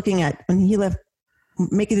Large was looking at, when he left,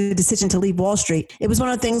 making the decision to leave Wall Street, it was one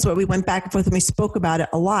of the things where we went back and forth and we spoke about it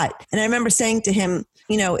a lot. And I remember saying to him,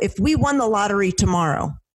 you know, if we won the lottery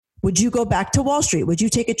tomorrow, would you go back to Wall Street? Would you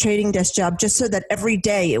take a trading desk job just so that every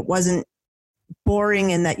day it wasn't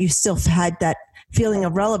boring and that you still had that feeling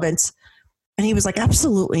of relevance? And he was like,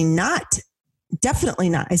 absolutely not. Definitely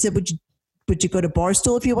not. I said, would you go to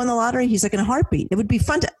Barstool if you won the lottery? He's like, in a heartbeat. It would be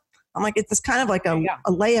fun to. I'm like, it's kind of like a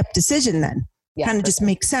layup decision then. Yeah, kind of just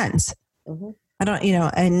makes sense. Mm-hmm. I don't, you know,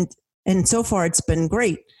 and so far it's been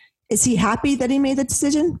great. Is he happy that he made the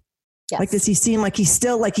decision? Yes. Like, does he seem like he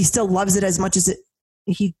still loves it as much as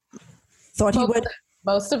he thought he would?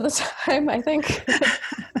 Most of the time, I think.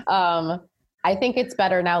 I think it's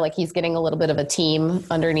better now. Like, he's getting a little bit of a team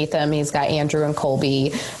underneath him. He's got Andrew and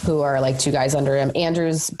Colby, who are like two guys under him.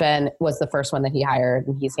 Andrew's was the first one that he hired,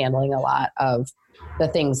 and he's handling a lot of the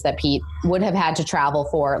things that Pete would have had to travel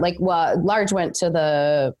for. Like, Large went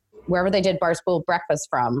to wherever they did Barstool Breakfast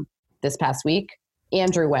from this past week.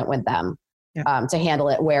 Andrew went with them to handle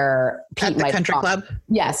it, where Pete at the country club.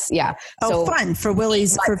 Yes. Yeah. Oh, so fun for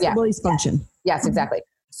Willie's, Willie's function. Yes, exactly.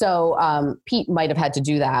 So Pete might've had to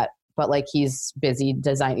do that, but like, he's busy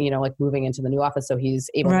designing, you know, like moving into the new office. So he's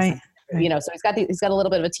able to, you know, so he's got a little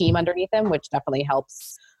bit of a team underneath him, which definitely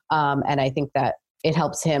helps. And I think that it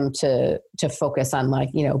helps him to focus on, like,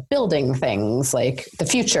 you know, building things like the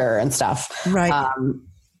future and stuff. Right.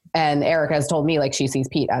 And Erica has told me, like, she sees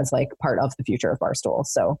Pete as like part of the future of Barstool.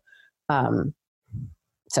 So,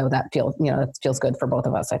 so that feels good for both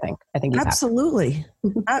of us. I think he's absolutely,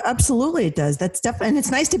 absolutely it does. That's definitely, and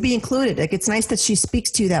it's nice to be included. Like, it's nice that she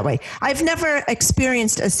speaks to you that way. I've never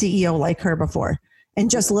experienced a CEO like her before, and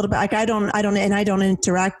just a little bit. Like, I don't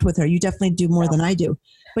interact with her. You definitely do more than I do.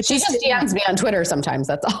 But she just DMs me on Twitter sometimes.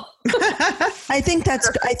 That's all. I think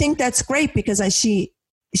that's great, because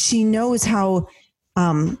she knows how.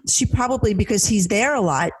 She probably, because he's there a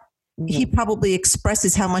lot, he probably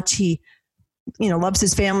expresses how much he, you know, loves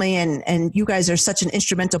his family, and you guys are such an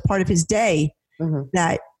instrumental part of his day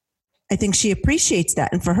that I think she appreciates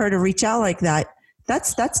that. And for her to reach out like that,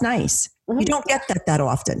 that's nice. You don't get that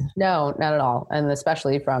often. No, not at all. And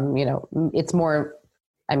especially from, you know, it's more,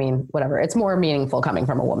 I mean, whatever. It's more meaningful coming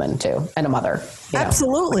from a woman too, and a mother.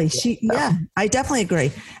 Absolutely. I definitely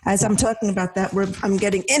agree. As I'm talking about that, I'm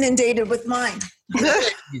getting inundated with mine.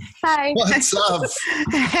 Hi. What's up?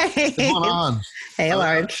 Hey. What's going on? Hey,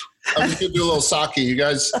 Large. I'm just gonna do a little sake. You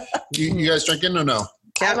guys drinking or no?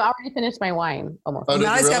 I've already finished my wine almost. Oh,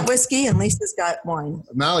 Mally's got whiskey and Lisa's got wine.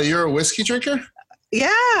 Mally, you're a whiskey drinker?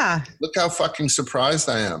 Yeah. Look how fucking surprised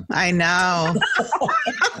I am. I know.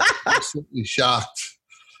 Absolutely shocked.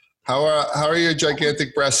 How are your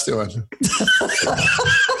gigantic breasts doing?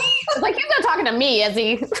 Like, he's not talking to me, is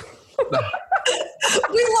he?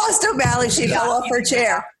 We lost O'Malley. She fell off her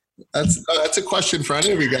chair. That's a question for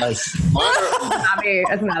any of you guys.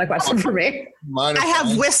 It's not a question for me. I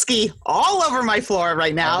have whiskey all over my floor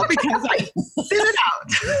right now because I spit it out.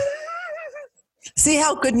 See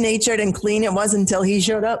how good-natured and clean it was until he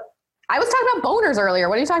showed up? I was talking about boners earlier.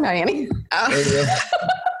 What are you talking about, Annie?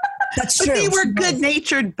 That's true. They were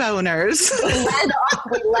good-natured boners.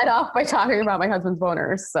 We led off by talking about my husband's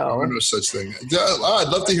boners. So no such thing. I'd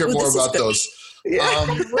love to hear more about those.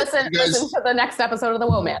 Listen to the next episode of the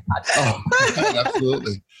Woman podcast. Oh,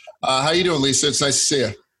 absolutely. How you doing, Lisa? It's nice to see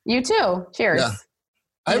you. You too. Cheers. Yeah.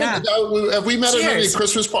 Have we met at any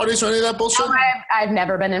Christmas parties or any of that bullshit? No, I've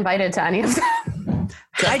never been invited to any of them.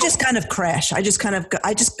 I just kind of crash. I just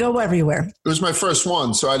go everywhere. It was my first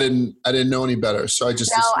one, so I didn't know any better. So I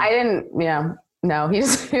just I didn't. Yeah, no, he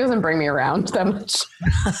doesn't bring me around that much.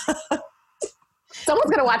 Someone's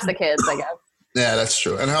gonna watch the kids, I guess. Yeah, that's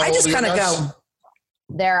true. And how I old just are you kind of guys? go.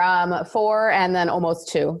 They're 4 and then almost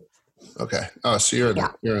 2. Okay. Oh, so you're in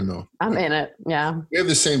the. I'm in it. Yeah. We have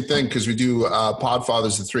the same thing because we do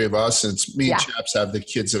Podfathers, the three of us, and it's me and Chaps have the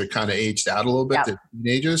kids that are kind of aged out a little bit, the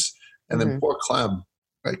teenagers, and then poor Clem.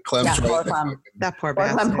 Right, Clem's right. Poor Clem. That poor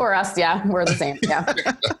bastard. Clem, poor us. Yeah, we're the same. Yeah.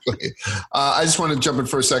 Exactly. I just want to jump in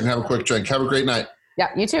for a second, have a quick drink. Have a great night. Yeah,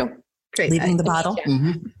 you too. Great. Leaving the bottle.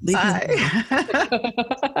 Mm-hmm.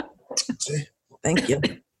 Thank you.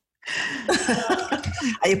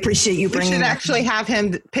 I appreciate you bringing. We should actually have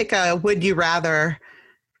him pick a "Would you rather"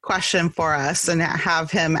 question for us and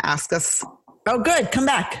have him ask us. Oh, good. Come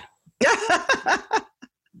back.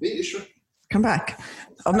 Come back.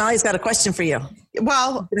 O'Malley's got a question for you.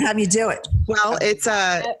 Well, I'm gonna have you do it. Well, it's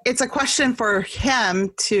a question for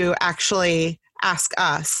him to actually ask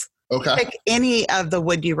us. Okay. Pick any of the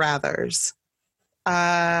 "Would you rathers."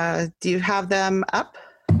 Do you have them up?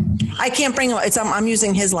 I can't bring them. I'm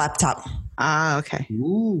using his laptop. Ah, okay.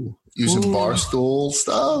 Ooh, using Barstool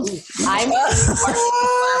stuff. I'm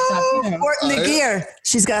Sporting the gear.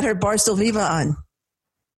 She's got her Barstool Viva on.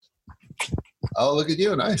 Oh, look at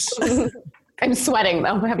you. Nice. I'm sweating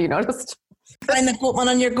though. Have you noticed? Find the one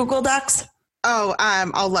on your Google Docs. Oh,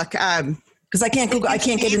 I'll look. Because I can't Google. I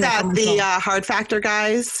can't get in that. there. The Hard Factor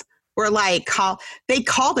guys were like, they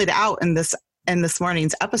called it out in this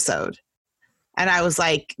morning's episode, and I was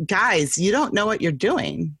like, guys, you don't know what you're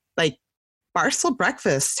doing. Like, Barstool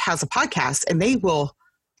Breakfast has a podcast, and they will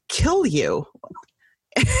kill you.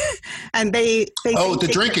 And they the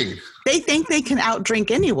drinking. They think they can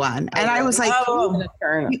outdrink anyone, and I was like,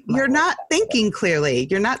 you're not thinking clearly.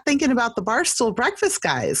 You're not thinking about the Barstool Breakfast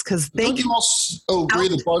guys, because they. Don't you also agree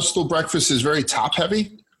that Barstool Breakfast is very top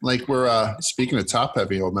heavy? Like we're speaking of top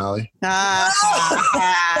heavy, O'Malley.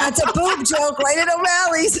 That's a boob joke right at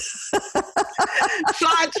O'Malley's.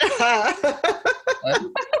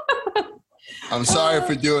 I'm sorry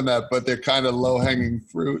for doing that, but they're kind of low hanging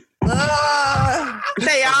fruit.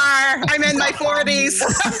 They are. I'm in my 40s.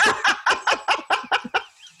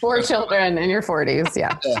 4 children in your 40s.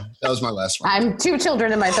 Yeah. That was my last one. I'm 2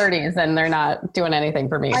 children in my 30s, and they're not doing anything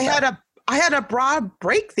for me. I had a bra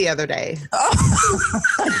break the other day.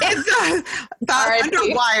 The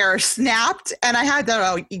underwire snapped, and I had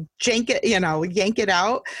to yank it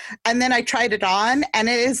out. And then I tried it on, and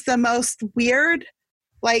it is the most weird.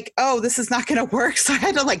 Like, oh, this is not going to work. So I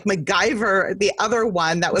had to MacGyver the other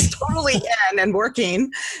one that was totally in and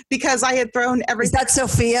working, because I had thrown everything. Is that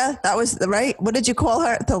Sophia? That was right. What did you call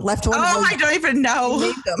her? The left one? Oh, I don't even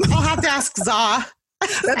know. I'll have to ask Za. I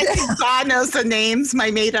think Za knows the names,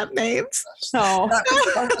 my made up names. No.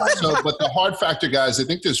 But the Hard Factor guys, I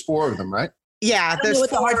think there's 4 of them, right? Yeah, there's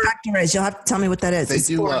what the Hard Factor is. You'll have to tell me what that is. They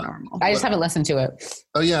do. I just haven't listened to it.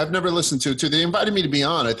 Oh yeah, I've never listened to it too. They invited me to be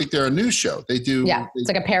on. I think they're a news show. They do. Yeah, it's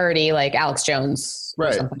like a parody, like Alex Jones.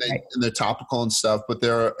 Right. And they're topical and stuff. But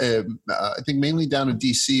they're, I think, mainly down in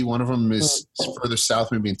DC. One of them is further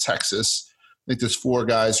south, maybe in Texas. I think there's 4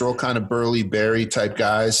 guys. They're all kind of burly, berry type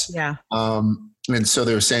guys. Yeah. And so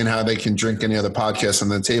they were saying how they can drink any other podcast on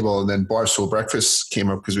the table. And then Barstool Breakfast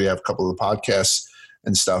came up because we have a couple of the podcasts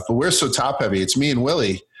and stuff. But we're so top heavy. It's me and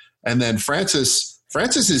Willie. And then Francis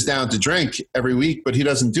is down to drink every week, but he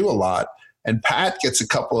doesn't do a lot. And Pat gets a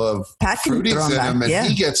couple of fruities in him, and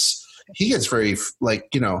he gets very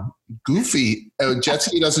goofy.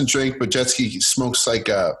 Jetski doesn't drink, but Jetski smokes like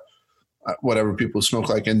whatever people smoke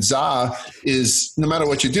like. And Za is, no matter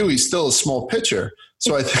what you do, he's still a small pitcher.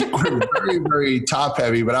 So I think we're very, very top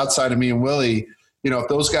heavy. But outside of me and Willie, if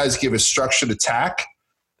those guys give a structured attack,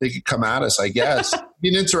 they could come at us, I guess.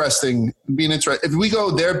 Being interesting. If we go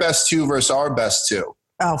their best 2 versus our best 2.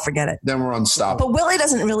 Oh, forget it. Then we're unstoppable. But Willie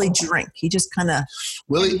doesn't really drink. He just kind of.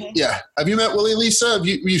 Willie, yeah. Have you met Willie, Lisa? Have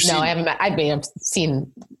you seen? No, I haven't met. I've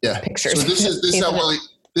seen pictures. So this is how Willie.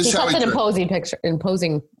 He cuts an imposing.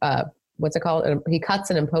 What's it called? He cuts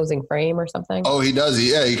an imposing frame or something. Oh, he does.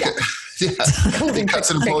 Yeah, he cuts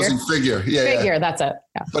an imposing figure. Yeah, that's it.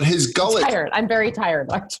 Yeah. But his gullet. I'm very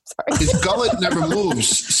tired. I'm sorry. His gullet never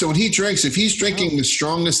moves. So when he drinks, if he's drinking the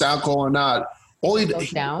strongest alcohol or not, all he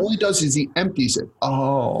does is he empties it.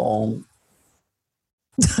 Oh.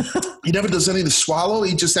 He never does any of the swallow.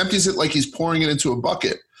 He just empties it like he's pouring it into a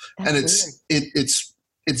bucket. That's and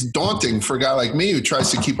it's daunting for a guy like me who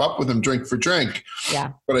tries to keep up with him drink for drink.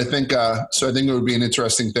 Yeah. But I think it would be an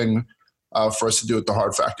interesting thing for us to do with the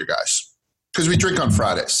Hard Factor guys. Because we drink on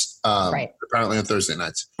Fridays, apparently on Thursday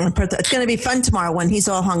nights. It's going to be fun tomorrow when he's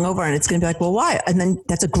all hungover, and it's going to be like, well, why? And then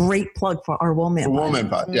that's a great plug for our Woolman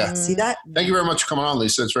Pod. Yeah. See that? Thank you very much for coming on,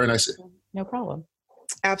 Lisa. It's very nice of you. No problem.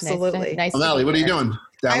 Absolutely. Nice O'Malley, what are you doing?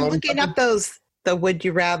 I'm looking up the Would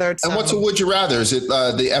You Rather. And what's a Would You Rather? Is it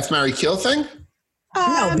the F, Marry, Kill thing?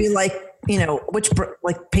 No, it'd be like,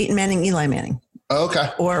 like Peyton Manning, Eli Manning. Oh, okay.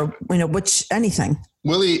 Or, anything.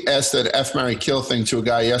 Willie asked that F, Marry, Kill thing to a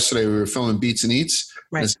guy yesterday. We were filming Beats and Eats.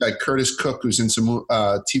 Right. This guy, Curtis Cook, who's in some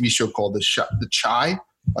TV show called The Chi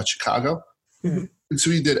about Chicago. Mm-hmm. And so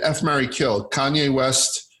he did F, Marry, Kill. Kanye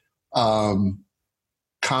West,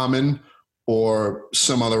 Common, or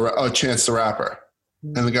some other, Chance the Rapper.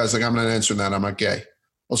 Mm-hmm. And the guy's like, I'm not answering that. I'm not gay.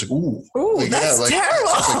 I was like, ooh. That's terrible.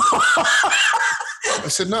 I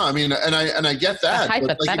said, no, I mean, and I get that.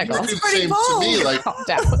 But if you do the same to me, like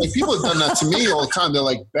people have done that to me all the time. They're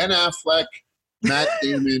like Ben Affleck, Matt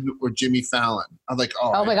Damon, or Jimmy Fallon. I'm like,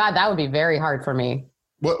 oh my God, that would be very hard for me.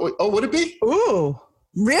 What? Oh, would it be? Ooh,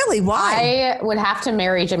 really? Why? I would have to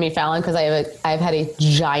marry Jimmy Fallon because I've had a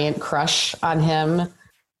giant crush on him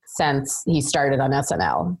since he started on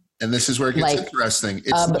SNL. And this is where it gets interesting.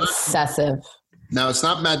 It's obsessive. Now it's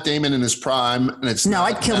not Matt Damon in his prime, and it's No,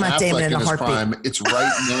 not I'd kill Matt Damon in a heartbeat. Prime. It's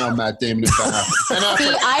right now Matt Damon and Ben Affleck. Ben Affleck.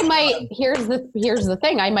 See, I might. Here's the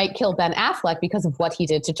thing. I might kill Ben Affleck because of what he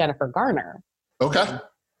did to Jennifer Garner. Okay,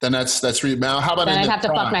 then that's now. How about then in I'd the have to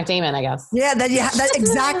prime? fuck Matt Damon, I guess. Yeah, that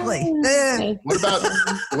exactly.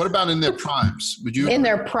 What about in their primes? Would you In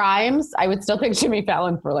their primes, I would still pick Jimmy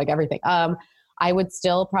Fallon for like everything. I would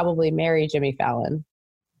still probably marry Jimmy Fallon.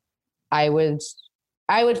 I would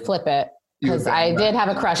flip it. Because I did have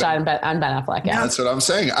a crush on Ben Affleck. Yeah, that's what I'm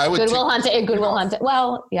saying. I would Goodwill Hunting.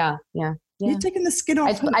 Well, yeah. You're taking the skin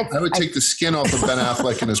off. I would take the skin off of Ben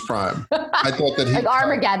Affleck in his prime. I thought that he like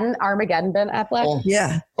Armageddon Ben Affleck. Oh,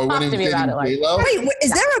 yeah. Or when he was dating J-Lo. Wait, is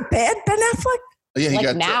there a bad Ben Affleck? Yeah, he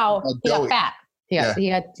got fat. Yeah, he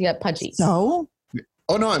got pudgy. So.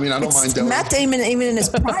 Oh no, I mean I don't mind. Matt Damon, even in his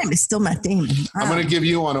prime, is still Matt Damon. I'm going to give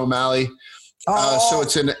you one, O'Malley. So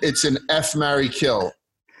it's an F, marry, kill.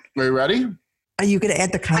 Are you ready? Are you going to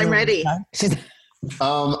add the kind? I'm ready. I'm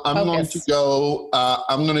going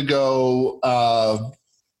to go.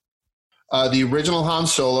 The original Han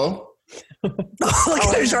Solo. The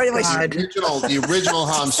original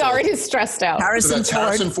Han Solo. Sorry, he's stressed out.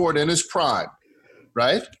 Harrison Ford in his prime,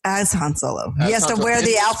 right? As Han Solo. He has to wear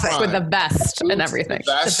the outfit with the vest and everything.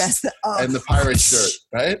 The vest and the pirate shirt,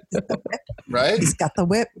 right? Right? He's got the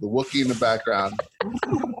whip. The Wookiee in the background.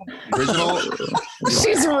 Original.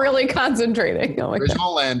 She's really concentrating. Oh my original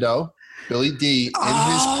God. Lando. Billy D in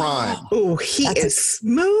his prime. Oh, he is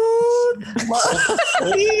smooth.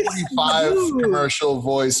 45 commercial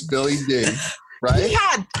voice Billy D. Right?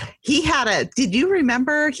 He had did you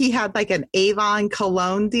remember he had like an Avon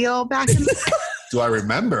cologne deal back in the Do I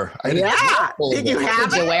remember? Did you have Did you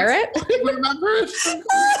wear it? I remember it.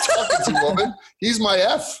 Talking to woman. He's my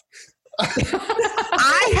F.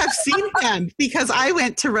 I have seen him because I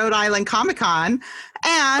went to Rhode Island Comic Con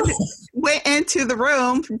and went into the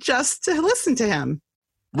room just to listen to him.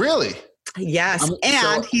 Really? Yes,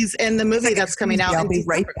 he's in the movie that's coming out. I'll be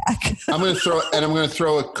right back. I'm going to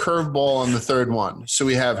throw a curveball on the third one. So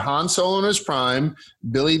we have Han Solo in his prime,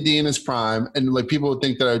 Billy D in his prime, and like people would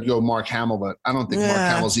think that I would go Mark Hamill, but I don't think Mark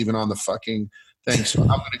Hamill's even on the fucking thing. So I'm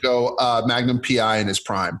going to go Magnum PI in his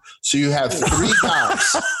prime. So you have three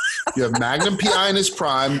guys. You have Magnum PI in his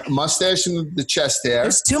prime, mustache in the chest hair.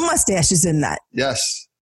 There's two mustaches in that. Yes.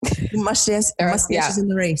 Mustaches in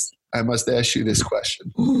the race. I must ask you this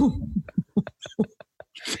question.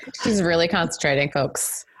 She's really concentrating,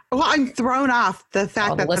 folks. Well, I'm thrown off the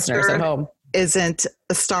fact that listeners at home isn't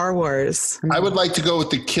a Star Wars. I would like to go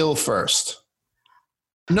with the kill first.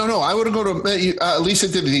 No, I would go to Lisa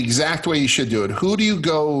did it the exact way you should do it. Who do you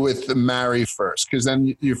go with the marry first? Because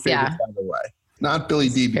then your favorite by the way. Not Billy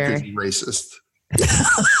D because he's racist.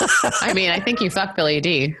 I mean, I think you fuck Billy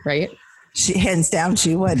D, right? She hands down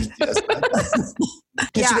she would.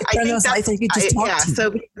 I think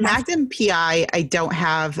so Magnum PI I don't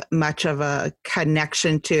have much of a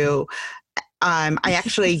connection to. I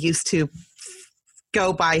actually used to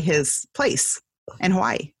go by his place in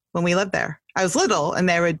Hawaii when we lived there. I was little and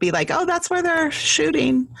they would be like, oh, that's where they're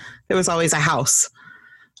shooting. There was always a house.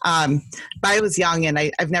 But I was young and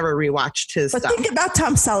I've never rewatched his stuff. But think about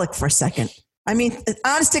Tom Selleck for a second. I mean,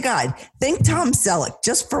 honest to God, think Tom Selleck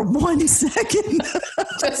just for 1 second.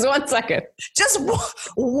 Just 1 second. Just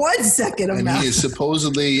 1 second. And he is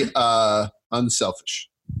supposedly unselfish.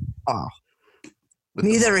 Oh.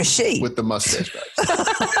 Neither is she. With the mustache.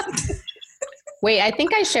 Wait, I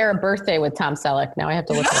think I share a birthday with Tom Selleck. Now I have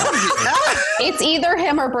to look it up. It's either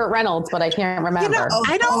him or Burt Reynolds, but I can't remember.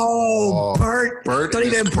 I don't. Oh, Burt. Don't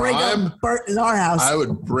even bring up Burt in our house. I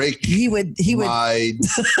would break my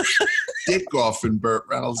dick off in Burt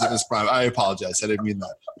Reynolds in his prime. I apologize. I didn't mean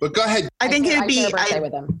that. But go ahead. I think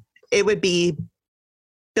it would be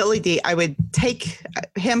Billy D. I would take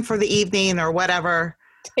him for the evening or whatever.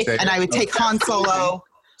 And I would take Han Solo.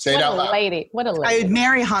 Say it out loud. What a lady. I would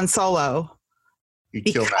marry Han Solo.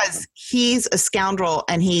 Because he's a scoundrel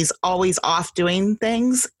and he's always off doing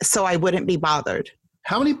things, so I wouldn't be bothered.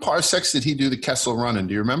 How many parsecs did he do the Kessel Run in?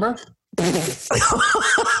 Do you remember?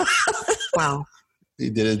 Wow. He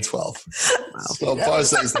did it in 12. Wow. 12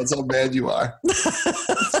 parsecs. That's how bad you are.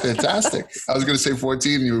 It's fantastic. I was going to say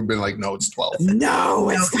 14. And you would have been like, no, it's 12. No,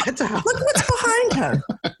 it's not. Look what's behind her.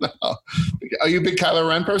 No. Are you a big Kylo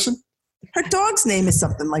Ren person? Her dog's name is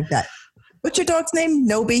something like that. What's your dog's name?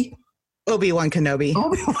 Nobi? Obi-Wan Kenobi.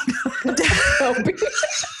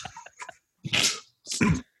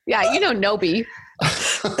 Yeah, you know Nobi.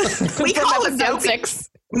 We call him Nobi.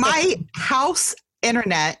 My house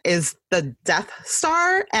internet is the Death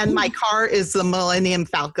Star, and my car is the Millennium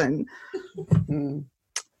Falcon.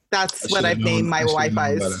 That's what I've named my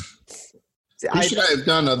Wi-Fi's. Who should I have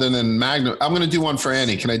done other than Magnum? I'm going to do one for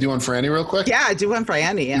Annie. Can I do one for Annie real quick? Yeah, do one for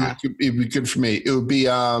Annie. Yeah, It'd be good for me. It would be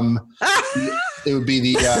the.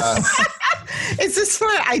 Is this for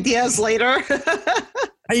ideas later?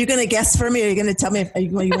 Are you going to guess for me? Or are you going to tell me if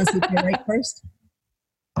you want to see if you're right first?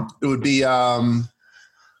 It would be. I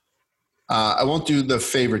won't do the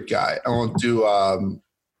favorite guy. I won't do.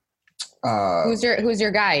 Who's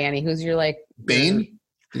your guy, Annie? Who's your like Bane?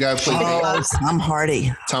 The guy who played Bane. Tom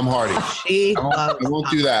Hardy. Tom Hardy. I won't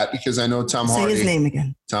do that because I know Tom Hardy. Say his name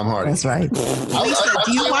again. Tom Hardy. That's right. Lisa,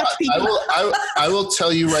 do you watch people? I will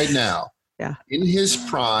tell you right now. Yeah. In his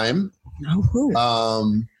prime, Oh, who?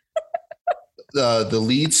 the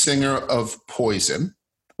lead singer of Poison.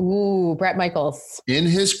 Ooh, Bret Michaels. In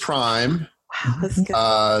his prime,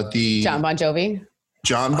 the John Bon Jovi.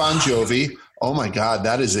 John Bon Jovi. Oh my God,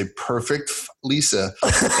 that is a perfect Lisa.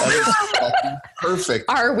 That is perfect.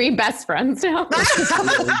 Are we best friends now?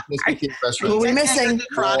 Who are we missing?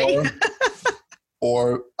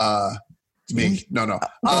 Or me? No.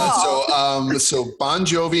 So Bon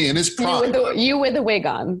Jovi in his prime. You with the wig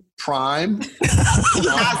on. Prime. He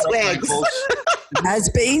has wigs. Has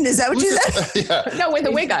Bane? Is that what you said? Yeah. No, with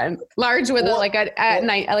a wig on. Large with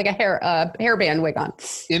a hairband wig on.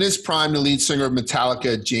 In his prime, the lead singer of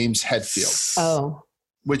Metallica, James Hetfield. Oh.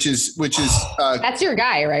 Which is That's your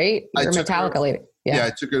guy, right? Your Metallica lady. Yeah,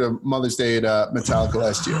 I took her to Mother's Day at Metallica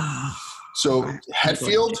last year. So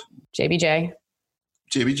Hetfield, JBJ,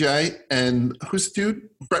 and who's the dude?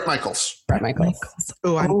 Bret Michaels. Bret Michaels.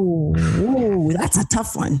 Oh, that's a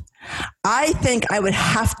tough one. I think I would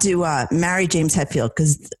have to marry James Hetfield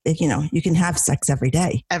because you can have sex every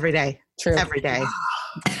day. Every day. True. Every day.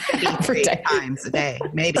 Every day. 3 times a day.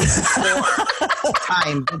 Maybe 4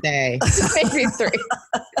 times a day. Maybe 3.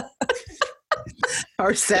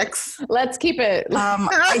 Or 6. Let's keep it.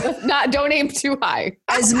 Don't aim too high.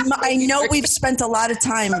 I know we've spent a lot of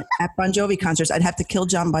time at Bon Jovi concerts. I'd have to kill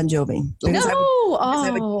John Bon Jovi. Because I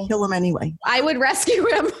would kill him anyway. I would rescue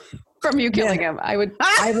him from you killing him. I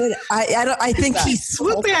think he's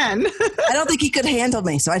swoop in. I don't think he could handle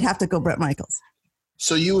me, so I'd have to go Bret Michaels.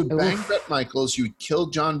 So you would bang Bret Michaels, you would kill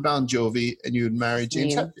John Bon Jovi, and you would marry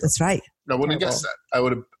James Hetfield. That's right. I wouldn't have guessed that. I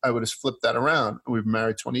would have flipped that around. We've been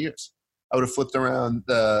married 20 years. I would have flipped around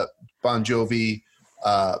the Bon Jovi.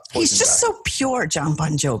 He's just so pure, John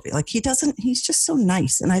Bon Jovi. Like he's just so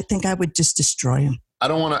nice. And I think I would just destroy him. I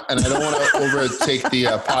don't want to overtake the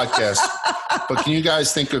podcast, but can you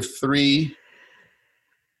guys think of 3?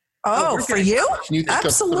 Oh, for you? Can you think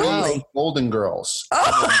of 3 Golden Girls?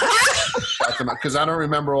 Because I don't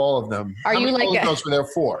remember all of them. Are you like Golden Girls were there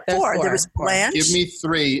 4? 4. There was Blanche. Give me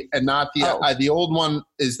 3, and not the old one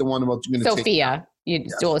is the one about you're going to Sophia.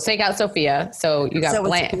 We'll take out Sophia. So you got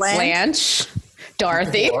Blanche,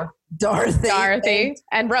 Dorothy,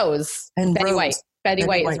 and Rose. And Betty Rose. White. Betty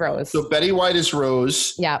White is Rose. So Betty White is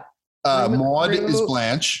Rose. Yeah. Maud is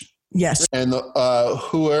Blanche. Yes. And the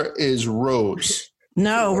whore is Rose.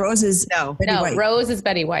 No, Rose is Betty White. Rose is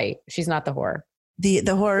Betty White. She's not the whore. The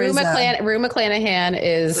whore Rue McClanahan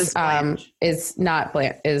is not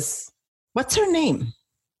Blanche. What's her name?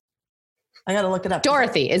 I got to look it up.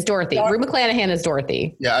 Dorothy. Rue McClanahan is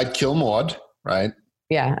Dorothy. Yeah, I'd kill Maud, right?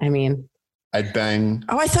 Yeah, I mean. I'd bang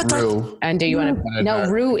I thought Rue. And do you want to? No,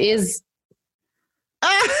 Rue is.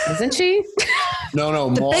 Isn't she? No.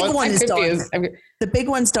 The Maud. big one is Dorothy. The big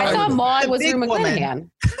one's Dorothy. I thought Maud was Rue McClanahan.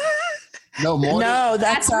 No, Maud. No,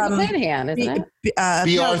 that's Rue McClanahan, isn't it?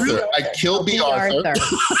 B. Arthur. I'd kill B. Arthur.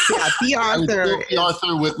 Yeah, B. Arthur. I would kill B.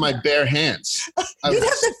 Arthur with my bare hands. You'd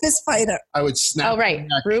have to fist fight her. I would snap. Oh, right.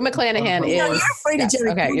 Rue McClanahan is. No, you're afraid of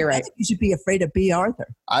Jerry. Okay, you're right. I think you should be afraid of B. Arthur.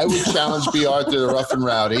 I would challenge B. Arthur to Rough and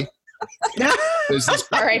Rowdy.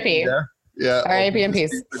 R.I.P. Yeah. R.I.P. in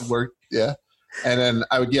peace. Work. Yeah. And then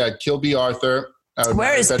I'd kill B. Arthur.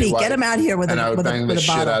 Where is Pete? Get him out here with I would bang the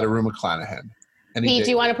shit out of Rue McClanahan. Pete, do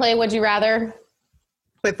you want to play Would You Rather?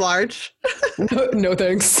 With Large? No,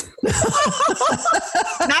 thanks.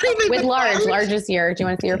 Not even with Large. Large is here. Do you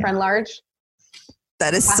want to see your friend Large?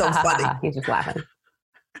 That is so funny. He's just laughing.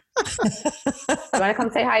 You want to come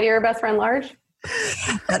say hi to your best friend Large?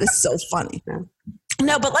 That is so funny.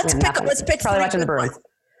 No, but let's pick. Probably watching the Bruins.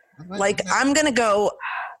 Like I'm gonna go.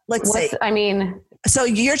 So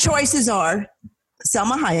your choices are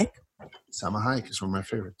Selma Hayek. Selma Hayek is one of my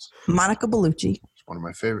favorites. Monica Bellucci. It's one of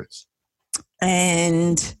my favorites.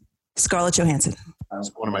 And Scarlett Johansson.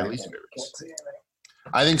 It's one of my least favorites.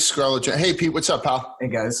 I think Scarlett Johansson. Hey, Pete, what's up, pal? Hey,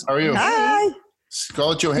 guys. How are you? Hi.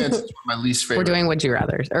 Scarlett Johansson is one of my least favorite. We're doing Would You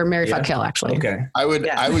Rather or Marry, Fuck, Kill, actually. Okay. I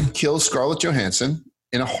would kill Scarlett Johansson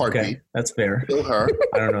in a heartbeat. Okay, that's fair. Kill her.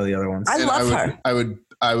 I don't know the other ones. I love her. I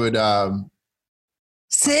would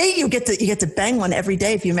See, you get to bang one every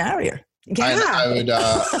day if you marry her. Yeah. I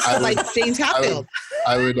would like James Hatfield.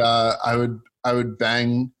 I would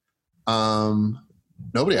bang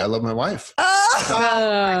nobody. I love my wife.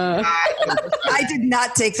 I did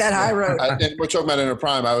not take that high road. And we're talking about in her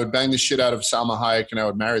prime. I would bang the shit out of Salma Hayek, and I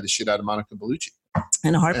would marry the shit out of Monica Bellucci.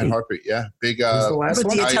 And a heartbeat. And heartbeat, yeah. Big. Who's the last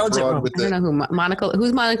one? The intelligent one. I don't know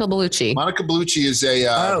who's Monica Bellucci. Monica Bellucci is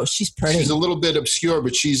a. She's pretty. She's a little bit obscure,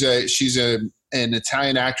 but she's an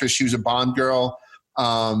Italian actress. She was a Bond girl.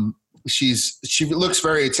 She looks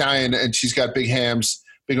very Italian, and she's got big hams.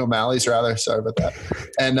 Big O'Malley's rather. Sorry about that.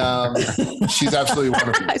 And she's absolutely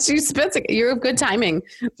wonderful. She's spits. You have good timing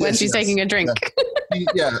when she's taking a drink.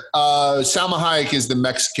 Yeah. Salma Hayek is the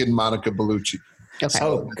Mexican Monica Bellucci.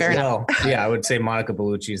 Okay. Fair enough. Yeah, I would say Monica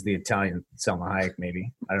Bellucci is the Italian Salma Hayek.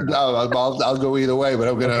 Maybe I don't know. I'll go either way, but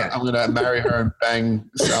I'm gonna marry her and bang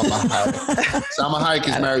Salma Hayek. Salma Hayek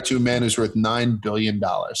is married to a man who's worth $9 billion.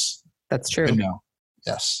 That's true. I know.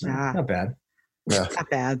 Yes. Yeah. Not bad. Yeah. Not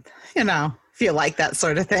bad. If you like that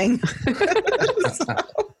sort of thing.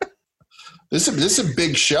 This is a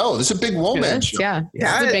big show. This is a big woman show. Yeah.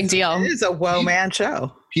 It's a big deal. It is a woman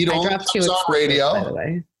show. Pete I only dropped comes 2 on radio, by the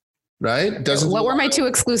way. right? What were my 2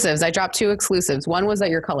 exclusives? I dropped 2 exclusives. One was that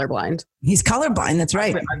you're colorblind. He's colorblind. That's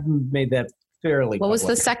right. I've made that fairly. What was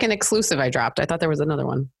the second exclusive I dropped? I thought there was another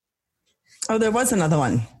one. Oh, there was another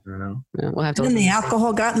one. I don't know. Yeah, we'll have to. And then the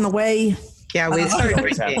alcohol got in the way. Yeah, we started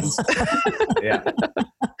Always drinking. happens. Yeah,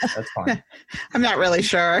 that's fine. I'm not really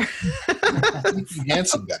sure. He's a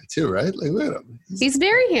handsome guy too, right? Like, look at him. He's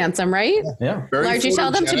very handsome, right? Yeah. Very Margie,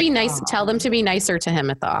 tell them to be photogenic. nice. Tell them to be nicer to him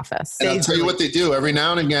at the office. And I'll tell you what they do. Every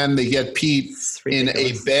now and again, they get Pete in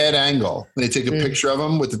a bad angle. They take a picture of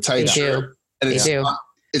him with the tight They shirt. And They do.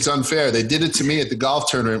 it's unfair. They did it to me at the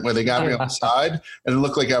golf tournament where they got me on the side and it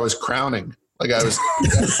looked like I was crowning. Like I was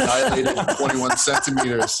dilated 21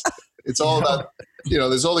 centimeters. It's all about,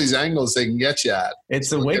 there's all these angles they can get you at.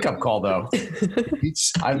 It's a wake-up call, though.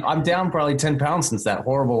 I'm down probably 10 pounds since that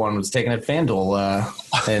horrible one was taken at FanDuel.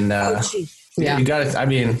 Yeah. You got it. I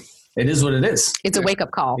mean, it is what it is. It's a wake up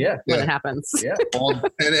call when it happens. Yeah.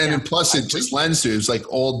 And plus it just lends to, it's like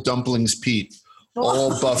old dumplings Pete.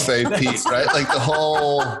 All buffet Pete, right? Like the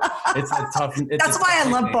whole. It's a tough. That's why I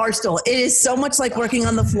love Barstool. It is so much like working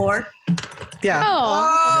on the floor. Yeah.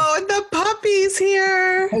 Oh. And the puppy's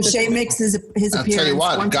here. O'Shea makes his appearance. I'll tell you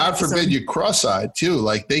what, one God episode. forbid you cross-eyed too.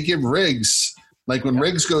 Like they give Riggs, like when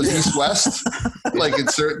Riggs goes east-west, like in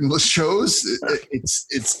certain shows,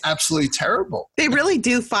 it's absolutely terrible. They really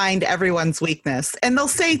do find everyone's weakness and they'll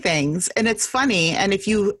say things and it's funny. And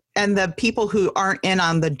and the people who aren't in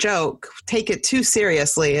on the joke take it too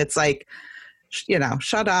seriously. It's like,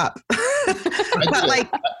 shut up. But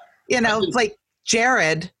like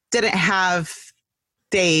Jared didn't have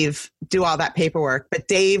Dave do all that paperwork, but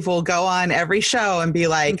Dave will go on every show and be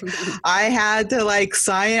like, I had to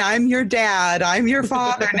sign, I'm your dad, I'm your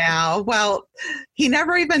father now. Well, he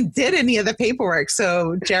never even did any of the paperwork.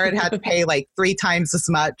 So Jared had to pay 3 times as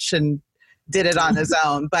much and did it on his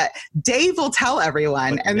own. But Dave will tell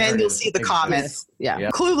everyone, and then you'll see the comments. Yeah.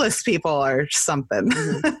 Clueless people or something.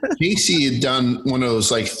 Casey had done one of those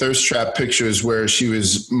thirst trap pictures where she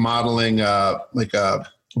was modeling a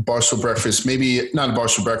Barstool breakfast, maybe not a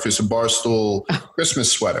Barstool breakfast, a Barstool Christmas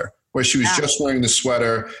sweater, where she was just wearing the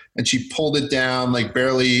sweater and she pulled it down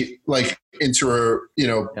barely into her,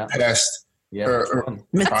 past her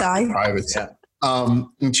Mid-thigh. privates. Yeah.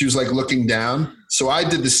 And she was looking down. So I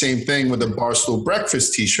did the same thing with a Barstool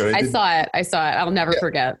breakfast t-shirt. I saw it. I'll never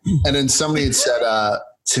forget. And then somebody had said,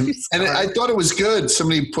 and I thought it was good.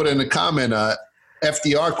 Somebody put in a comment,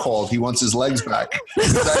 FDR called, he wants his legs back.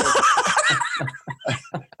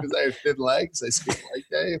 Because I have thin legs. I skip leg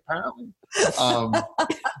day, apparently.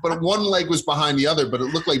 But one leg was behind the other, but it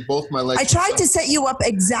looked like both my legs. I tried to set you up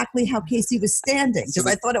exactly how Casey was standing because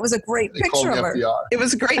I thought it was a great picture of her. FDR. It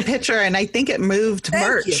was a great picture, and I think it moved Thank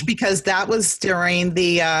merch you. because that was during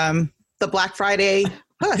the Black Friday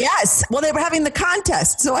push. Yes. Well, they were having the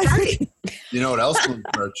contest. So You know what else was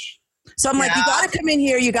merch? So I'm like, you got to come in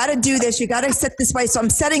here. You got to do this. You got to set this way. So I'm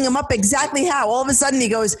setting him up exactly how. All of a sudden he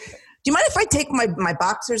goes, do you mind if I take my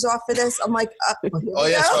boxers off for this? I'm like, Oh,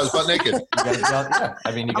 yeah, so I was butt naked. You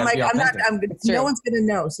I'm like, I'm not, true. no one's going to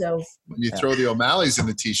know. So When you throw the O'Malleys in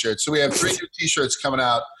the t-shirt. So we have 3 new t-shirts coming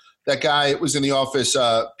out. That guy was in the office,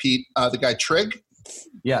 Pete, the guy Trigg.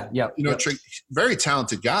 Yeah. Trigg, very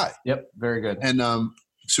talented guy. Yep. Very good. And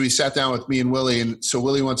so he sat down with me and Willie, and so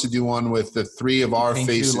Willie wants to do one with the 3 of our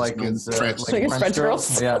faces. French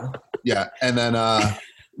girls. Yeah. Yeah, and then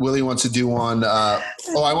Willie wants to do one. I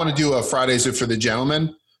want to do a Fridays are for the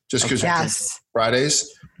gentlemen, just because Yes. Fridays.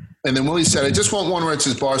 And then Willie said, I just want one where it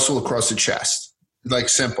says Barstool across the chest. Like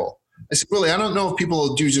simple. I said, Willie, I don't know if people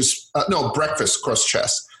will do just, breakfast across the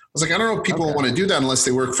chest. I was like, I don't know if people want to do that unless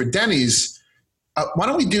they work for Denny's. Why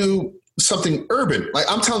don't we do something urban? Like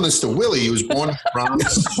I'm telling this to Willie, he was born in the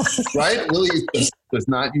Bronx, right? Willie does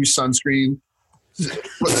not use sunscreen. I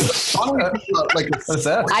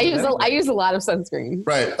use a lot of sunscreen.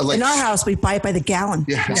 Right. Like, in our house, we buy it by the gallon.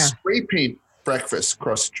 Yeah. Spray paint breakfast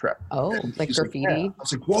across the track. Oh, like graffiti. Like, I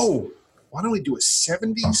was like, whoa, why don't we do a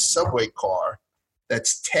 70s subway car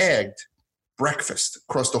that's tagged breakfast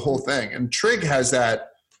across the whole thing? And Trig has that,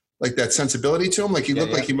 like that sensibility to him. Like he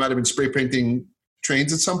looked like he might have been spray painting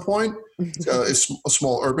trains at some point. It's a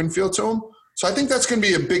small urban feel to him. So I think that's going to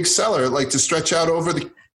be a big seller, like to stretch out over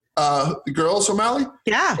the girls, O'Malley.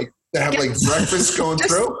 Yeah. Like, to have like breakfast going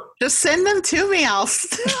through. Just send them to me. I'll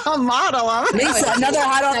model them. Lisa, another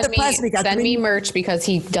hot off the press. Send me merch because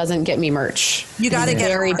he doesn't get me merch. You got to get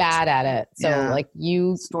very bad at it. So like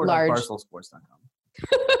you Store large BarstoolSports.com.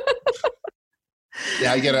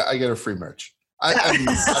 Yeah, I get a free merch. I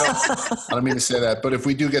don't mean to say that, but if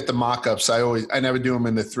we do get the mock-ups, I never do them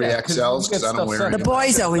in the 3XLs because I don't wear them. The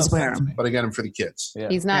boys always wear them, but I get them for the kids. Yeah.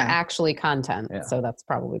 He's not actually content, so that's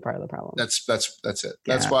probably part of the problem. That's it.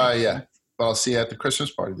 That's why. But I'll see you at the Christmas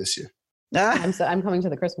party this year. I'm coming to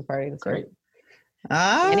the Christmas party this year.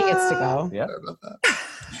 And he gets to go. Yeah.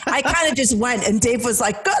 I kind of just went, and Dave was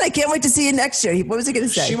like, "God, I can't wait to see you next year." What was he going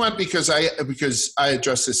to say? She went because I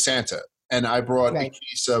dressed as Santa. And I brought a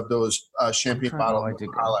case of those champagne bottle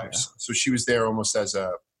highlights. So she was there almost as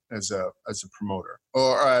a promoter,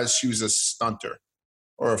 or as she was a stunter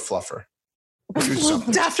or a fluffer.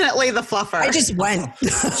 Definitely the fluffer. I just went.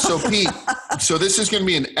 So Pete, so this is going to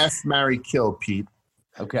be an F, marry, kill, Pete.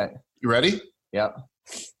 Okay. You ready? Yeah.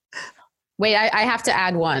 Wait, I have to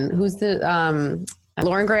add one. Who's the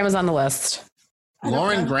Lauren Graham is on the list.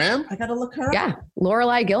 Lauren Graham? I got to look her up. Yeah,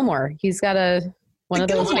 Lorelai Gilmore. He's got one of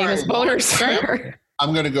those famous boners for her.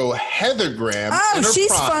 I'm going to go Heather Graham. Oh,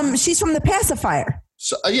 she's from the pacifier.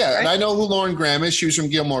 So and I know who Lauren Graham is. She was from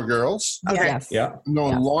Gilmore Girls. Okay. Yes. Yeah. I'm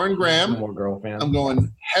going Lauren Graham. Gilmore Girl fan. I'm going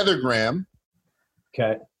Heather Graham.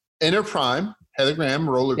 Okay. In her prime, Heather Graham,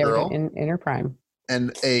 roller girl. In her prime.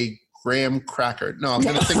 And a graham cracker. No, I'm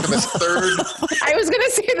going to think of a third. I was going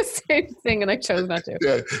to say the same thing, and I chose not to.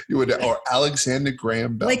 Yeah, you would. Or Alexander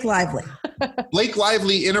Graham Bell. Blake Lively. Blake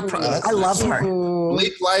Lively in her prime. I love her.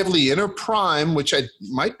 Blake Lively in her prime, which I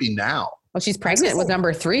might be now. Well, she's pregnant with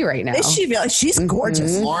number 3 right now. Is she really? She's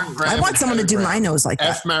gorgeous. Lauren Graham. I want someone to do my nose like that.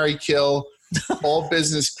 F, marry, kill. All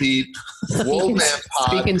business, Pete. Woolman Pod.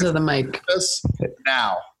 Speaking to the mic.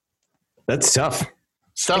 Now. That's tough.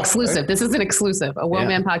 Exclusive. Right? This is an exclusive, a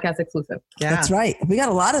Woman Podcast exclusive. Yeah. That's right. We got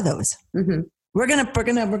a lot of those. Mm-hmm. We're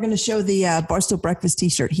gonna show the Barstool Breakfast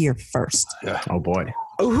T-shirt here first. Yeah. Oh boy.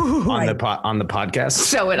 Ooh, on the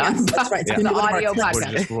podcast. Show it on that's right. the audio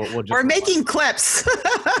podcast. We're making clips.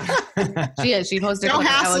 She posted a Don't clip of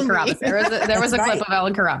hassle Ellen me. Carabas. There was a That's clip right. of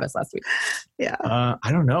Ellen Carabas last week. Yeah.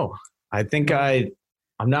 I don't know. I think I'm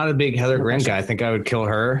not a big Heather Graham guy. I think I would kill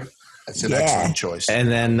her. That's an excellent choice. And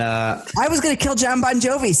then I was going to kill John Bon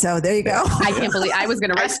Jovi, so there you go. I can't believe I was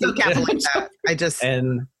going to I rescue still can't believe that.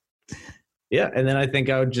 and then I think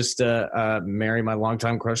I would just marry my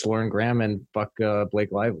longtime crush Lauren Graham and fuck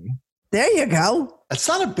Blake Lively. There you go. That's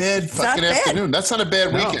not a bad not fucking bad. afternoon. That's not a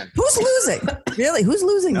bad weekend. Who's losing? Really? Who's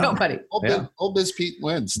losing? nobody. Old Biz Pete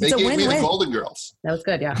wins. They It's a gave me the win-win. Golden Girls. That was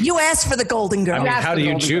good, yeah. You asked for the Golden Girl. I mean, asked how for do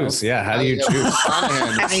you Golden choose? Girls. Yeah, how do you choose?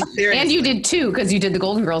 I mean, seriously. And you did 2 because you did the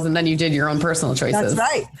Golden Girls and then you did your own personal choices. That's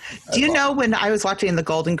right. Do you know when I was watching the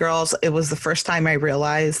Golden Girls, it was the first time I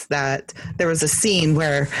realized that there was a scene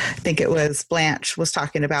where I think it was Blanche was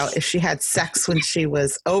talking about if she had sex when she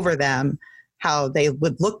was over them, how they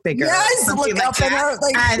would look bigger. Yes, something look up that. at her.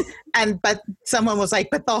 Like, But someone was like,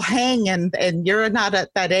 but they'll hang and you're not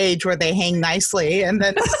at that age where they hang nicely. And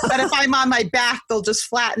then, but if I'm on my back, they'll just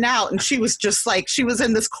flatten out. And she was just like, she was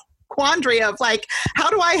in this quandary of like,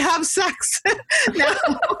 how do I have sex now?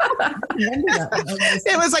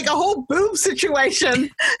 It was like a whole boob situation.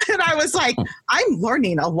 And I was like, I'm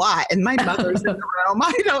learning a lot. And my mother's in the room.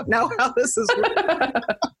 I don't know how this is working.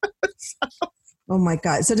 oh my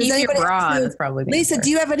God. So does Keep anybody your bra on else is probably the Lisa, answer.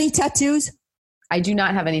 do you have any tattoos? I do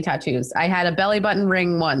not have any tattoos. I had a belly button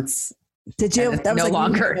ring once. Did you? And That was no like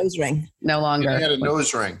longer. a nose ring. No I longer. had a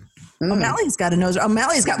nose ring. O'Malley's got a nose ring.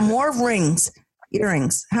 O'Malley's got more rings,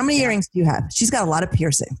 earrings. How many earrings do you have? She's got a lot of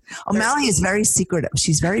piercing. O'Malley is very secretive.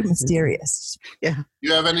 She's very mysterious.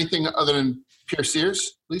 You have anything other than pierced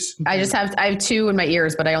ears, please? I have 2 in my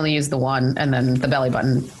ears, but I only use the one and then the belly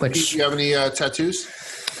button, Do which you have any tattoos?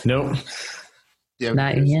 Nope. Do you have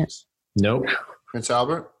Not any yet. piercings? Nope. Prince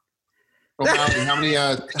Albert? O'Malley,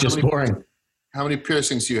 Just boring. how many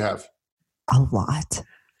piercings do you have? A lot.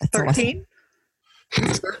 That's a lot. 13?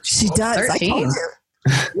 She does. 13. I told you.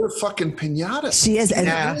 You're a fucking pinata. She is. And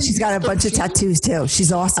Yeah. she's got a bunch of tattoos too.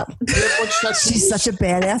 She's awesome. You have a bunch of tattoos? She's such a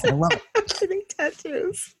badass. I love it. Getting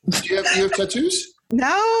tattoos. Do you have tattoos? No,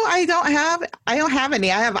 I don't have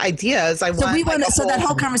any. I have ideas. So that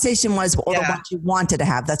whole conversation was all the ones you wanted to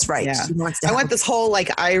have. That's right. Yeah. She wants to I have want this whole like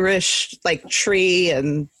Irish like tree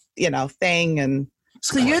and thing and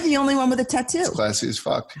So you're the only one with a tattoo. It's classy as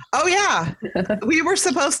fuck. oh yeah. We were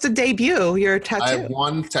supposed to debut your tattoo. I have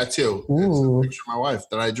one tattoo. Ooh. It's a picture of my wife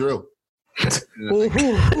that I drew. Ooh. With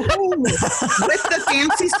the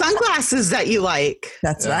fancy sunglasses that you like.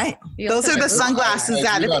 That's Yeah. right. Those are the sunglasses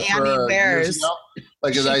that I drew if for, Annie years wears. ago.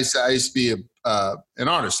 Like, 'cause I used to be an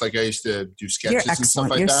artist. Like, I used to do You're sketches and stuff excellent.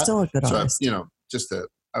 like You're that. still a good So, artist.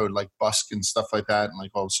 I would like busk and stuff like that. And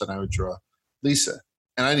like all of a sudden I would draw Lisa.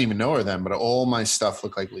 And I didn't even know her then, but all my stuff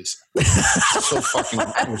looked like Lisa.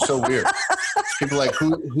 It was so weird. People were like,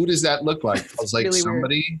 who does that look like? I was like, Really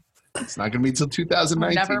somebody, it's not going to be until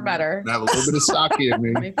 2019. Never met her. I have a little bit of sake in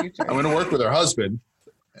me. My future. I'm going to work with her husband.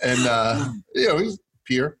 And, he's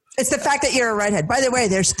peer. It's the fact that you're a redhead. By the way,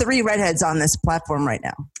 there's 3 redheads on this platform right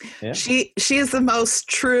now. Yeah. She is the most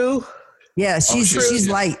true. Yeah, she's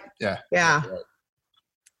light. Yeah. Yeah.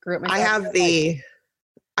 Grew up I myself.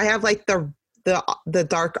 have like the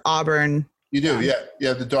dark auburn. You do, yeah.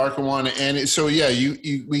 Yeah, the darker one. And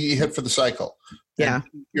we hit for the cycle. Yeah.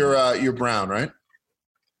 And you're brown, right?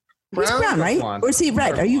 He's brown, right? Blonde. Or is he red?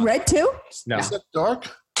 Dark Are you blonde. red too? No, Is that dark?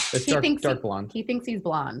 it's He thinks dark blonde. He thinks he's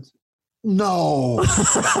blonde. No.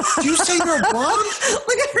 Do you say you're blonde?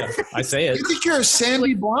 Look at her. Yeah, I say it. You think you're a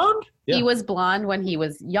sandy blonde? Yeah. He was blonde when he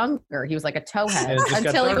was younger. He was like a towhead And it just got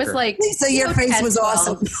until he was darker. like. Lisa, your face 10, was 12.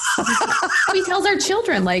 awesome. He tells our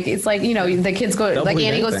children like it's like the kids go They'll like believe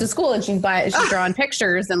Annie goes to anything. school and she's drawing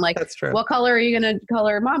pictures and like That's true. what color are you gonna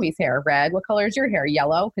color mommy's hair? Red. What color is your hair?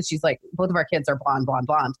 Yellow. Because she's like both of our kids are blonde.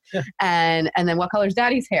 Yeah. And then what color is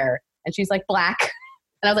daddy's hair? And she's like black.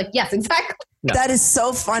 And I was like, yes, exactly. No. That is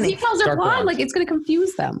so He funny. tells her Dark blonde, blonde. like it's gonna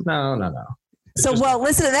confuse them. No. It's So, just-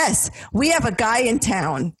 listen to this. We have a guy in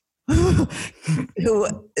town who,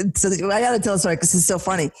 so I got to tell a story because it's so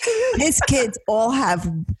funny. His kids all have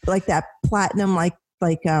like that platinum, like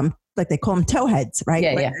they call them towheads, right?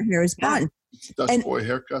 Yeah, Where yeah. their hair is blonde. Dutch And- boy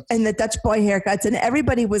haircut. And the Dutch boy haircuts. And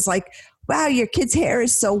everybody was like, wow, your kid's hair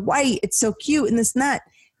is so white. It's so cute and this and that.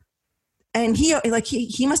 And he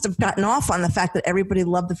must have gotten off on the fact that everybody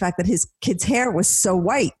loved the fact that his kid's hair was so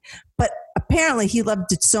white. But apparently he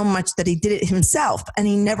loved it so much that he did it himself and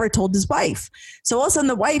he never told his wife. So all of a sudden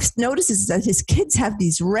the wife notices that his kids have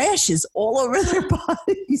these rashes all over their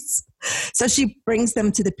bodies. So she brings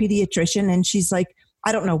them to the pediatrician and she's like,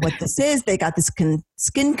 I don't know what this is. They got this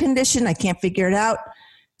skin condition. I can't figure it out.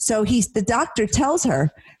 So the doctor tells her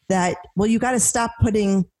that, well, you got to stop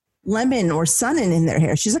putting lemon or sunnin in their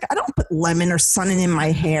hair. She's like, I don't put lemon or sunnin in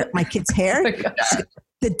my hair, my kid's hair.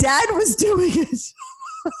 The dad was doing it.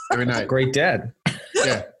 Every night. Great dad.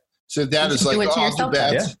 Yeah. So dad You is should like, do it to I'll do yourself.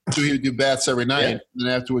 baths. So he would do baths every night. Yeah. And then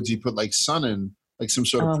afterwards he put like sun in, like some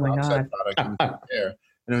sort of Oh, my peroxide product in his hair.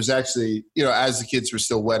 And it was actually, as the kids were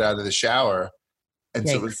still wet out of the shower. And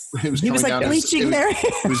so it was He was coming like down bleaching their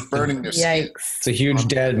hair. it was burning their skin. Yikes. It's a huge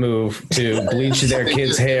dad move to bleach their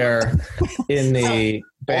kids' hair in the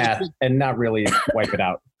bath and not really wipe it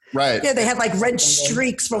out. Right. Yeah, they had like red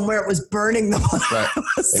streaks from where it was burning them. Right.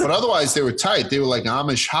 But otherwise they were tight. They were like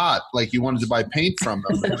Amish hot. Like you wanted to buy paint from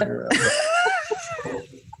them.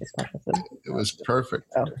 It was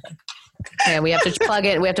perfect. And we have to plug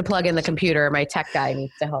in. We have to plug in the computer. My tech guy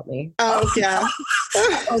needs to help me. Oh yeah.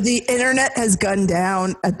 Oh, the internet has gone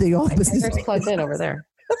down at the office. It's plugged in over there.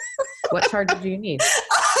 What charger do you need?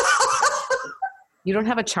 You don't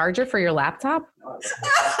have a charger for your laptop?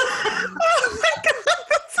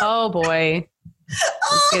 Oh boy.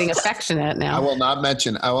 It's getting affectionate I now. will not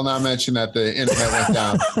mention that the internet went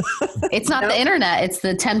down. It's not the internet. It's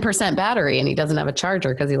the 10% battery and he doesn't have a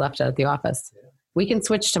charger because he left it at the office. We can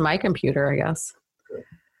switch to my computer, I guess.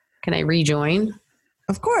 Can I rejoin?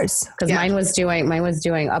 Of course. Because Yeah. mine was doing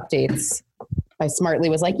updates. I smartly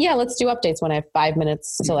was like, yeah, let's do updates when I have 5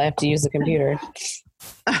 minutes till I have to use the computer.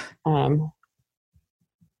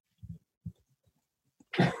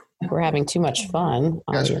 We're having too much fun, You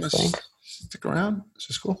guys want obviously. to stick around? Is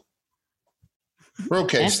this cool? We're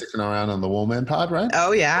okay Yeah. sticking around on the Woolman Pod, right?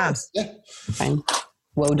 Oh yeah. Yeah. Fine.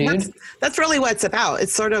 Whoa, dude. That's really what it's about.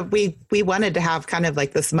 It's sort of we wanted to have kind of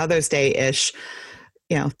like this Mother's Day-ish,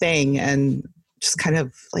 thing, and just kind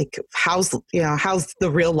of like how's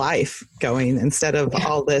the real life going instead of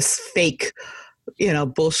all this fake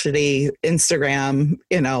bullshitty Instagram,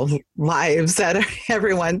 lives that are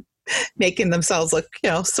everyone making themselves look,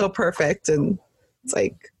 so perfect. And it's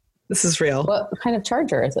like, this is real. What kind of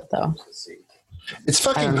charger is it though? It's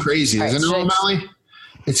fucking crazy, isn't it, O'Malley?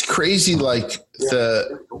 It's crazy. I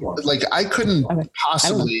couldn't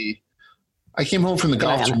possibly. I came home from the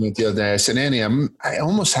golf tournament the other day. I said, Annie, I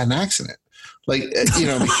almost had an accident.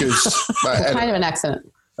 Because kind of an accident.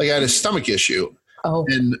 I had a stomach issue. Oh,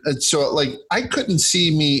 and so I couldn't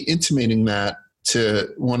see me intimating that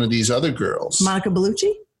to one of these other girls. Monica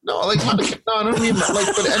Bellucci? No, I don't mean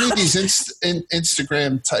but any of these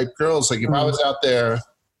Instagram type girls. If I was out there,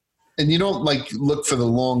 and you don't look for the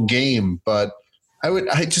long game, but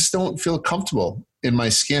I just don't feel comfortable in my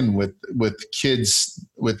skin with kids,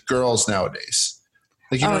 with girls nowadays.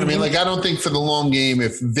 You know what I mean? I don't think for the long game,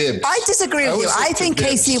 if Vibs. I disagree with you. I think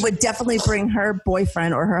Casey would definitely bring her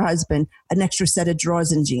boyfriend or her husband an extra set of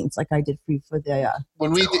drawers and jeans, like I did for the.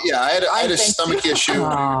 When we did, I had a stomach issue.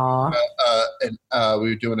 And we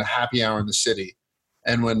were doing a happy hour in the city.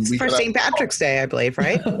 And when we for St. Patrick's Day, I believe,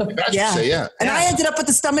 right? Day, yeah. And I ended up with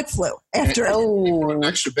the stomach flu after. An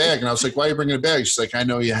extra bag, and I was like, "Why are you bringing a bag?" She's like, "I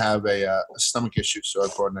know you have a stomach issue, so I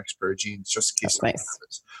brought an extra pair of jeans just in case something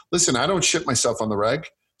happens." Listen, I don't shit myself on the reg,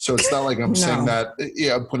 so it's not like I'm saying that.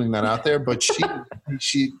 Yeah, I'm putting that out there, but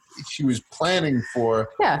she was planning for.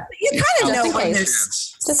 Yeah, you kind of know when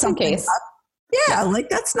there's just in case. Yeah,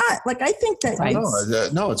 that's not I think that.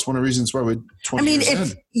 No, it's one of the reasons why we're 20 years in.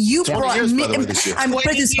 If you brought me, I'm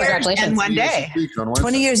put this way, and one day,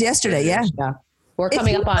 20 years yesterday. Yeah, we're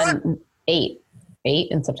coming up on 8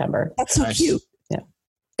 in September. That's so cute. Yeah.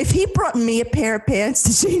 If he brought me a pair of pants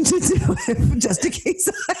to change into just in case,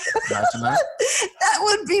 that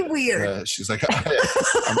would be weird. She's like,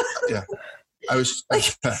 yeah. I was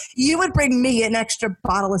you would bring me an extra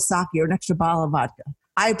bottle of sake or an extra bottle of vodka.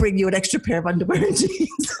 I bring you an extra pair of underwear and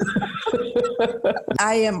jeans.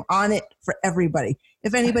 I am on it for everybody.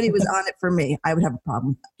 If anybody was on it for me, I would have a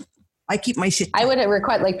problem. I keep my shit. I would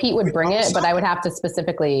request, Pete would bring it, but I would have to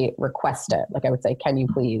specifically request it. I would say, can you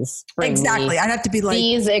please bring me I'd have to be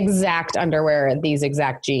these exact underwear, these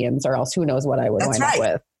exact jeans, or else who knows what I would wind up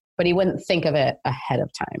with. But he wouldn't think of it ahead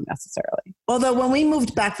of time necessarily. Although when we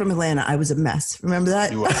moved back from Atlanta, I was a mess. Remember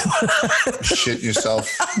that? You were shit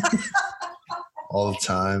yourself. All the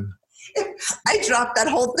time. I dropped that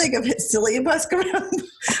whole thing of Cillian Musk around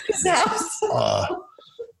his house.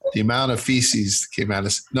 The amount of feces that came out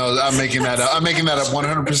of. No, I'm making that up. I'm making that up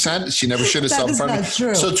 100%. She never shit herself in front of me.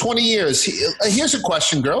 True. So 20 years. Here's a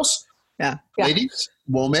question, girls. Yeah. Ladies,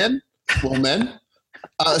 women.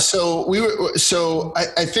 So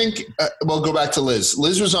I think we'll go back to Liz.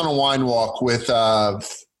 Liz was on a wine walk with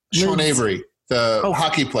Sean Avery, the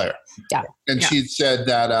hockey player. Yeah. And she said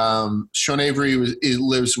that Sean Avery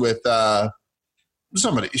lives with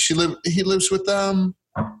somebody. He lives with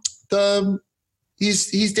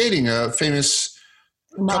he's dating a famous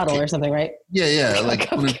model cupcake. Or something, right? Yeah.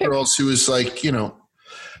 One of the girls who is so she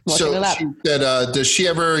said, does she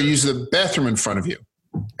ever use the bathroom in front of you?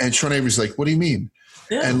 And Sean Avery's like, what do you mean?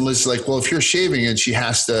 Yeah. And Liz's like, well, if you're shaving and she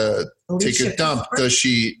has to take a dump, does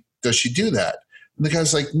she do that? And the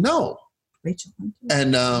guy's like, no. Rachel.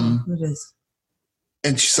 And Who it is?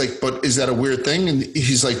 And she's like, but is that a weird thing? And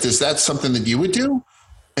he's like, is that something that you would do?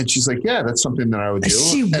 And she's like, yeah, that's something that I would do.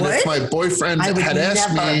 If my boyfriend had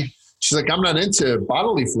asked me, she's like, I'm not into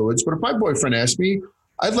bodily fluids, but if my boyfriend asked me,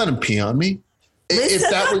 I'd let him pee on me. If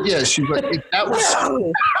that was, she's like, if that was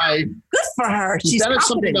something good for her. If that is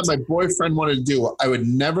something that my boyfriend wanted to do, I would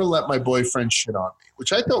never let my boyfriend shit on me,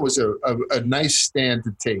 which I thought was a nice stand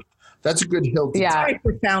to take. That's a good hill to take. Very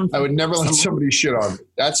profound. I would never let somebody shit on me.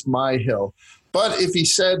 That's my hill. But if he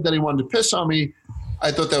said that he wanted to piss on me,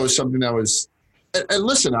 I thought that was something that was. And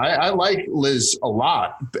listen, I like Liz a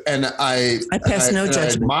lot, and I pass no judgment.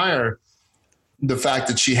 I admire the fact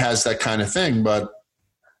that she has that kind of thing. But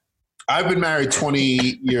I've been married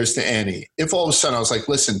 20 years to Annie. If all of a sudden I was like,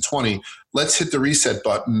 listen, 20, let's hit the reset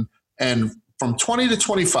button, and from 20 to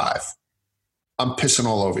 25. I'm pissing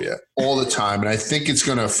all over you all the time. And I think it's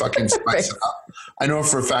going to fucking spice it up. I know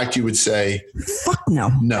for a fact you would say, fuck no.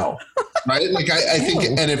 No. Right? Like I think,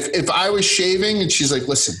 and if I was shaving and she's like,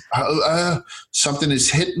 listen, something has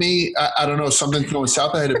hit me. I don't know. Something's going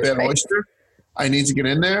south. I had a bad oyster. I need to get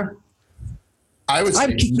in there. I would say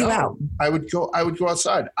I'd kick you out. I would go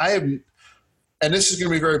outside. And this is going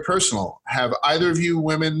to be very personal. Have either of you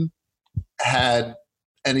women had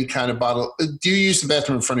any kind of bottle. Do you use the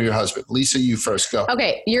bathroom in front of your husband? Lisa, you first go.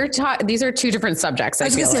 Okay, these are two different subjects. I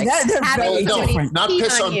was going to say that they're very different. Not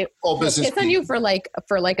piss on all business. Piss on you for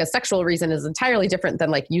a sexual reason is entirely different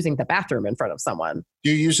than like using the bathroom in front of someone.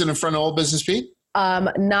 Do you use it in front of all business, Pete?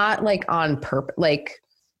 Not like on purpose. Like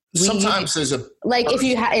sometimes there's a if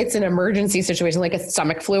you it's an emergency situation, like a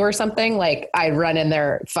stomach flu or something. Like I run in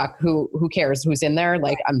there. Fuck, who cares who's in there?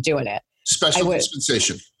 Like I'm doing it. Special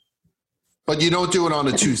dispensation. But you don't do it on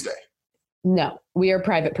a Tuesday. No, we are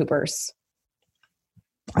private poopers.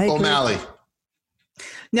 O'Malley.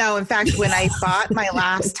 No, in fact, when I bought my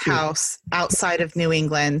last house outside of New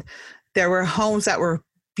England, there were homes that were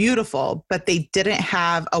beautiful, but they didn't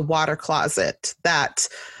have a water closet. That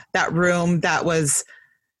room that was,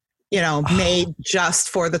 made just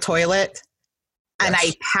for the toilet. And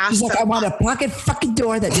I passed I want a pocket fucking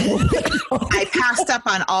door that I passed up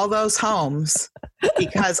on all those homes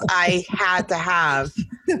because I had to have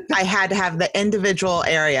the individual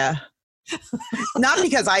area. Not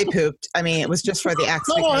because I pooped. I mean, it was just for the ex.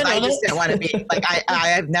 I just didn't want to be like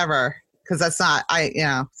I've never, because that's not go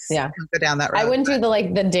down that road. I wouldn't do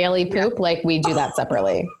the daily poop. Like we do that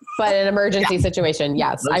separately. But an emergency situation,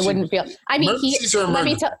 yes, I wouldn't feel. I mean, let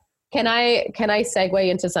me tell. Can I segue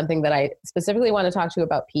into something that I specifically want to talk to you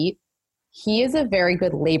about, Pete? He is a very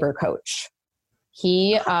good labor coach.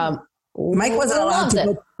 He Mike wasn't allowed to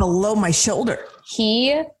go below my shoulder.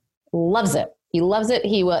 He loves it. He loves it.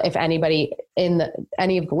 He will, if anybody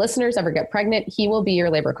any of the listeners ever get pregnant, he will be your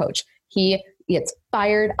labor coach. He gets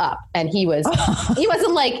fired up, and he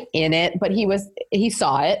wasn't like in it, but he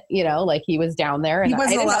saw it, like he was down there, and he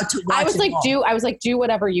wasn't allowed to watch. I was like, do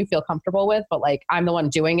whatever you feel comfortable with, but like, I'm the one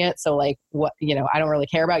doing it. So like, what, I don't really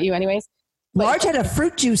care about you anyways. But, Large had a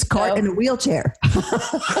fruit juice cart in a wheelchair.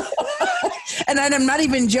 And I'm not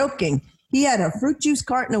even joking. He had a fruit juice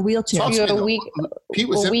cart in a wheelchair. Pete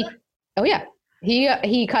was in there? Oh yeah.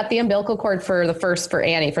 He cut the umbilical cord for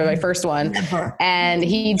Annie for my first one, and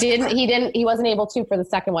he wasn't able to for the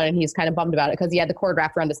second one, and he's kind of bummed about it because he had the cord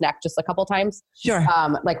wrapped around his neck just a couple times. Sure.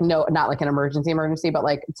 Not like an emergency, but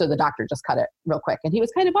like, so the doctor just cut it real quick, and he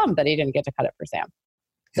was kind of bummed that he didn't get to cut it for Sam.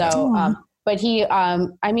 So, but he,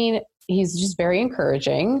 he's just very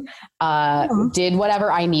encouraging. Did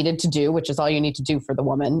whatever I needed to do, which is all you need to do for the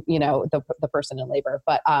woman, the person in labor,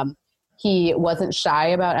 but he wasn't shy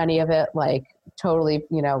about any of it, like totally,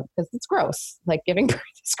 because it's gross. Like giving birth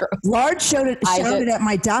is gross. Large showed it at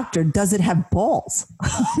my doctor. Does it have balls?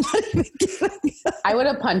 I would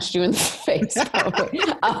have punched you in the face.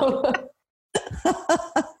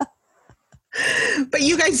 But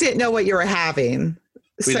you guys didn't know what you were having.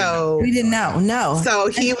 We didn't know. No.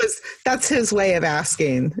 So that's his way of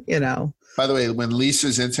asking, By the way, when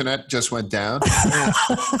Lisa's internet just went down,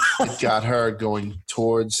 it got her going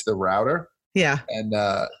towards the router. Yeah. And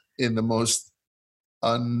in the most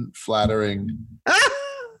unflattering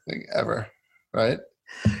thing ever, right?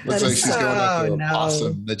 Looks like she's going after a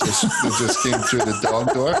possum that just came through the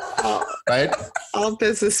dog door, right? All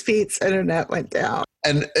Business Pete's internet went down.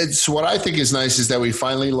 And it's what I think is nice is that we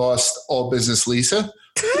finally lost All Business Lisa.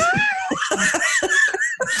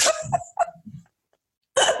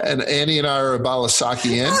 And Annie and I are a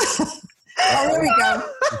Balasaki in. Oh, there we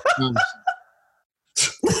go.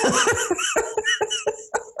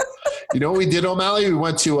 You know what we did, O'Malley? We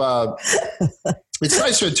went to it's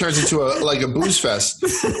nice when it turns into a booze fest.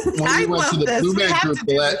 When we went to the Blue Man Group,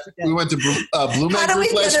 we went to Blue Man How do we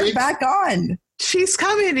Group last get her week. back on? She's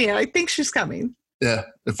coming here. I think she's coming. Yeah,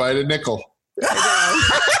 if I had a nickel.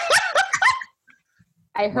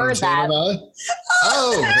 I heard that.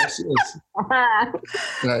 Oh, that's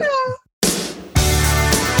right.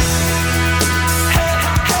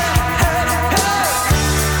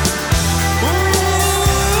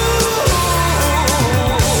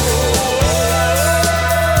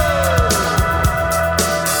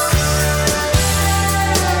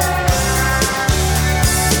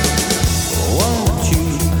 Won't you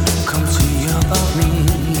come see about me?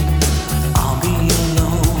 I'll be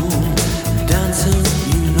alone, dancing,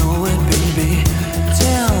 you know it, baby.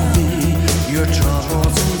 Tell me your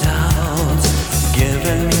troubles and doubts.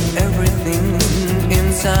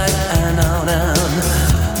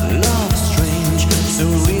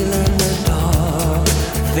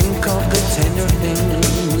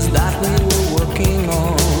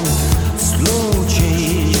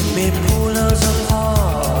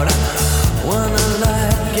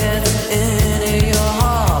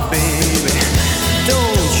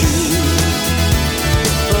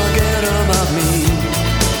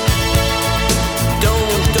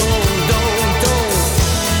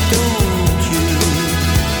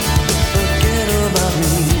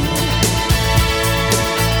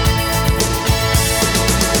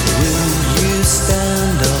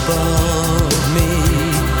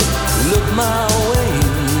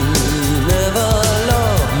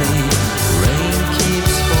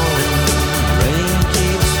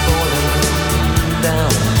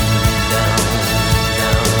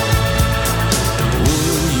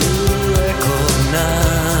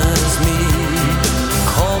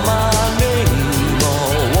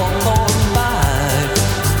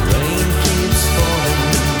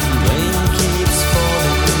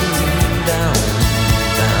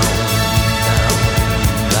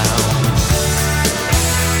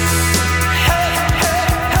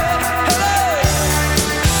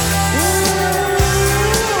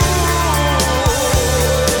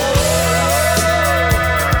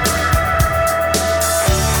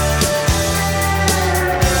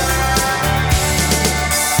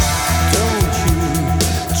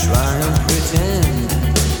 try and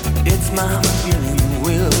pretend it's my feeling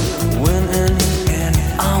will win in the end.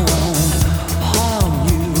 I won't harm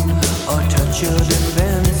you or touch your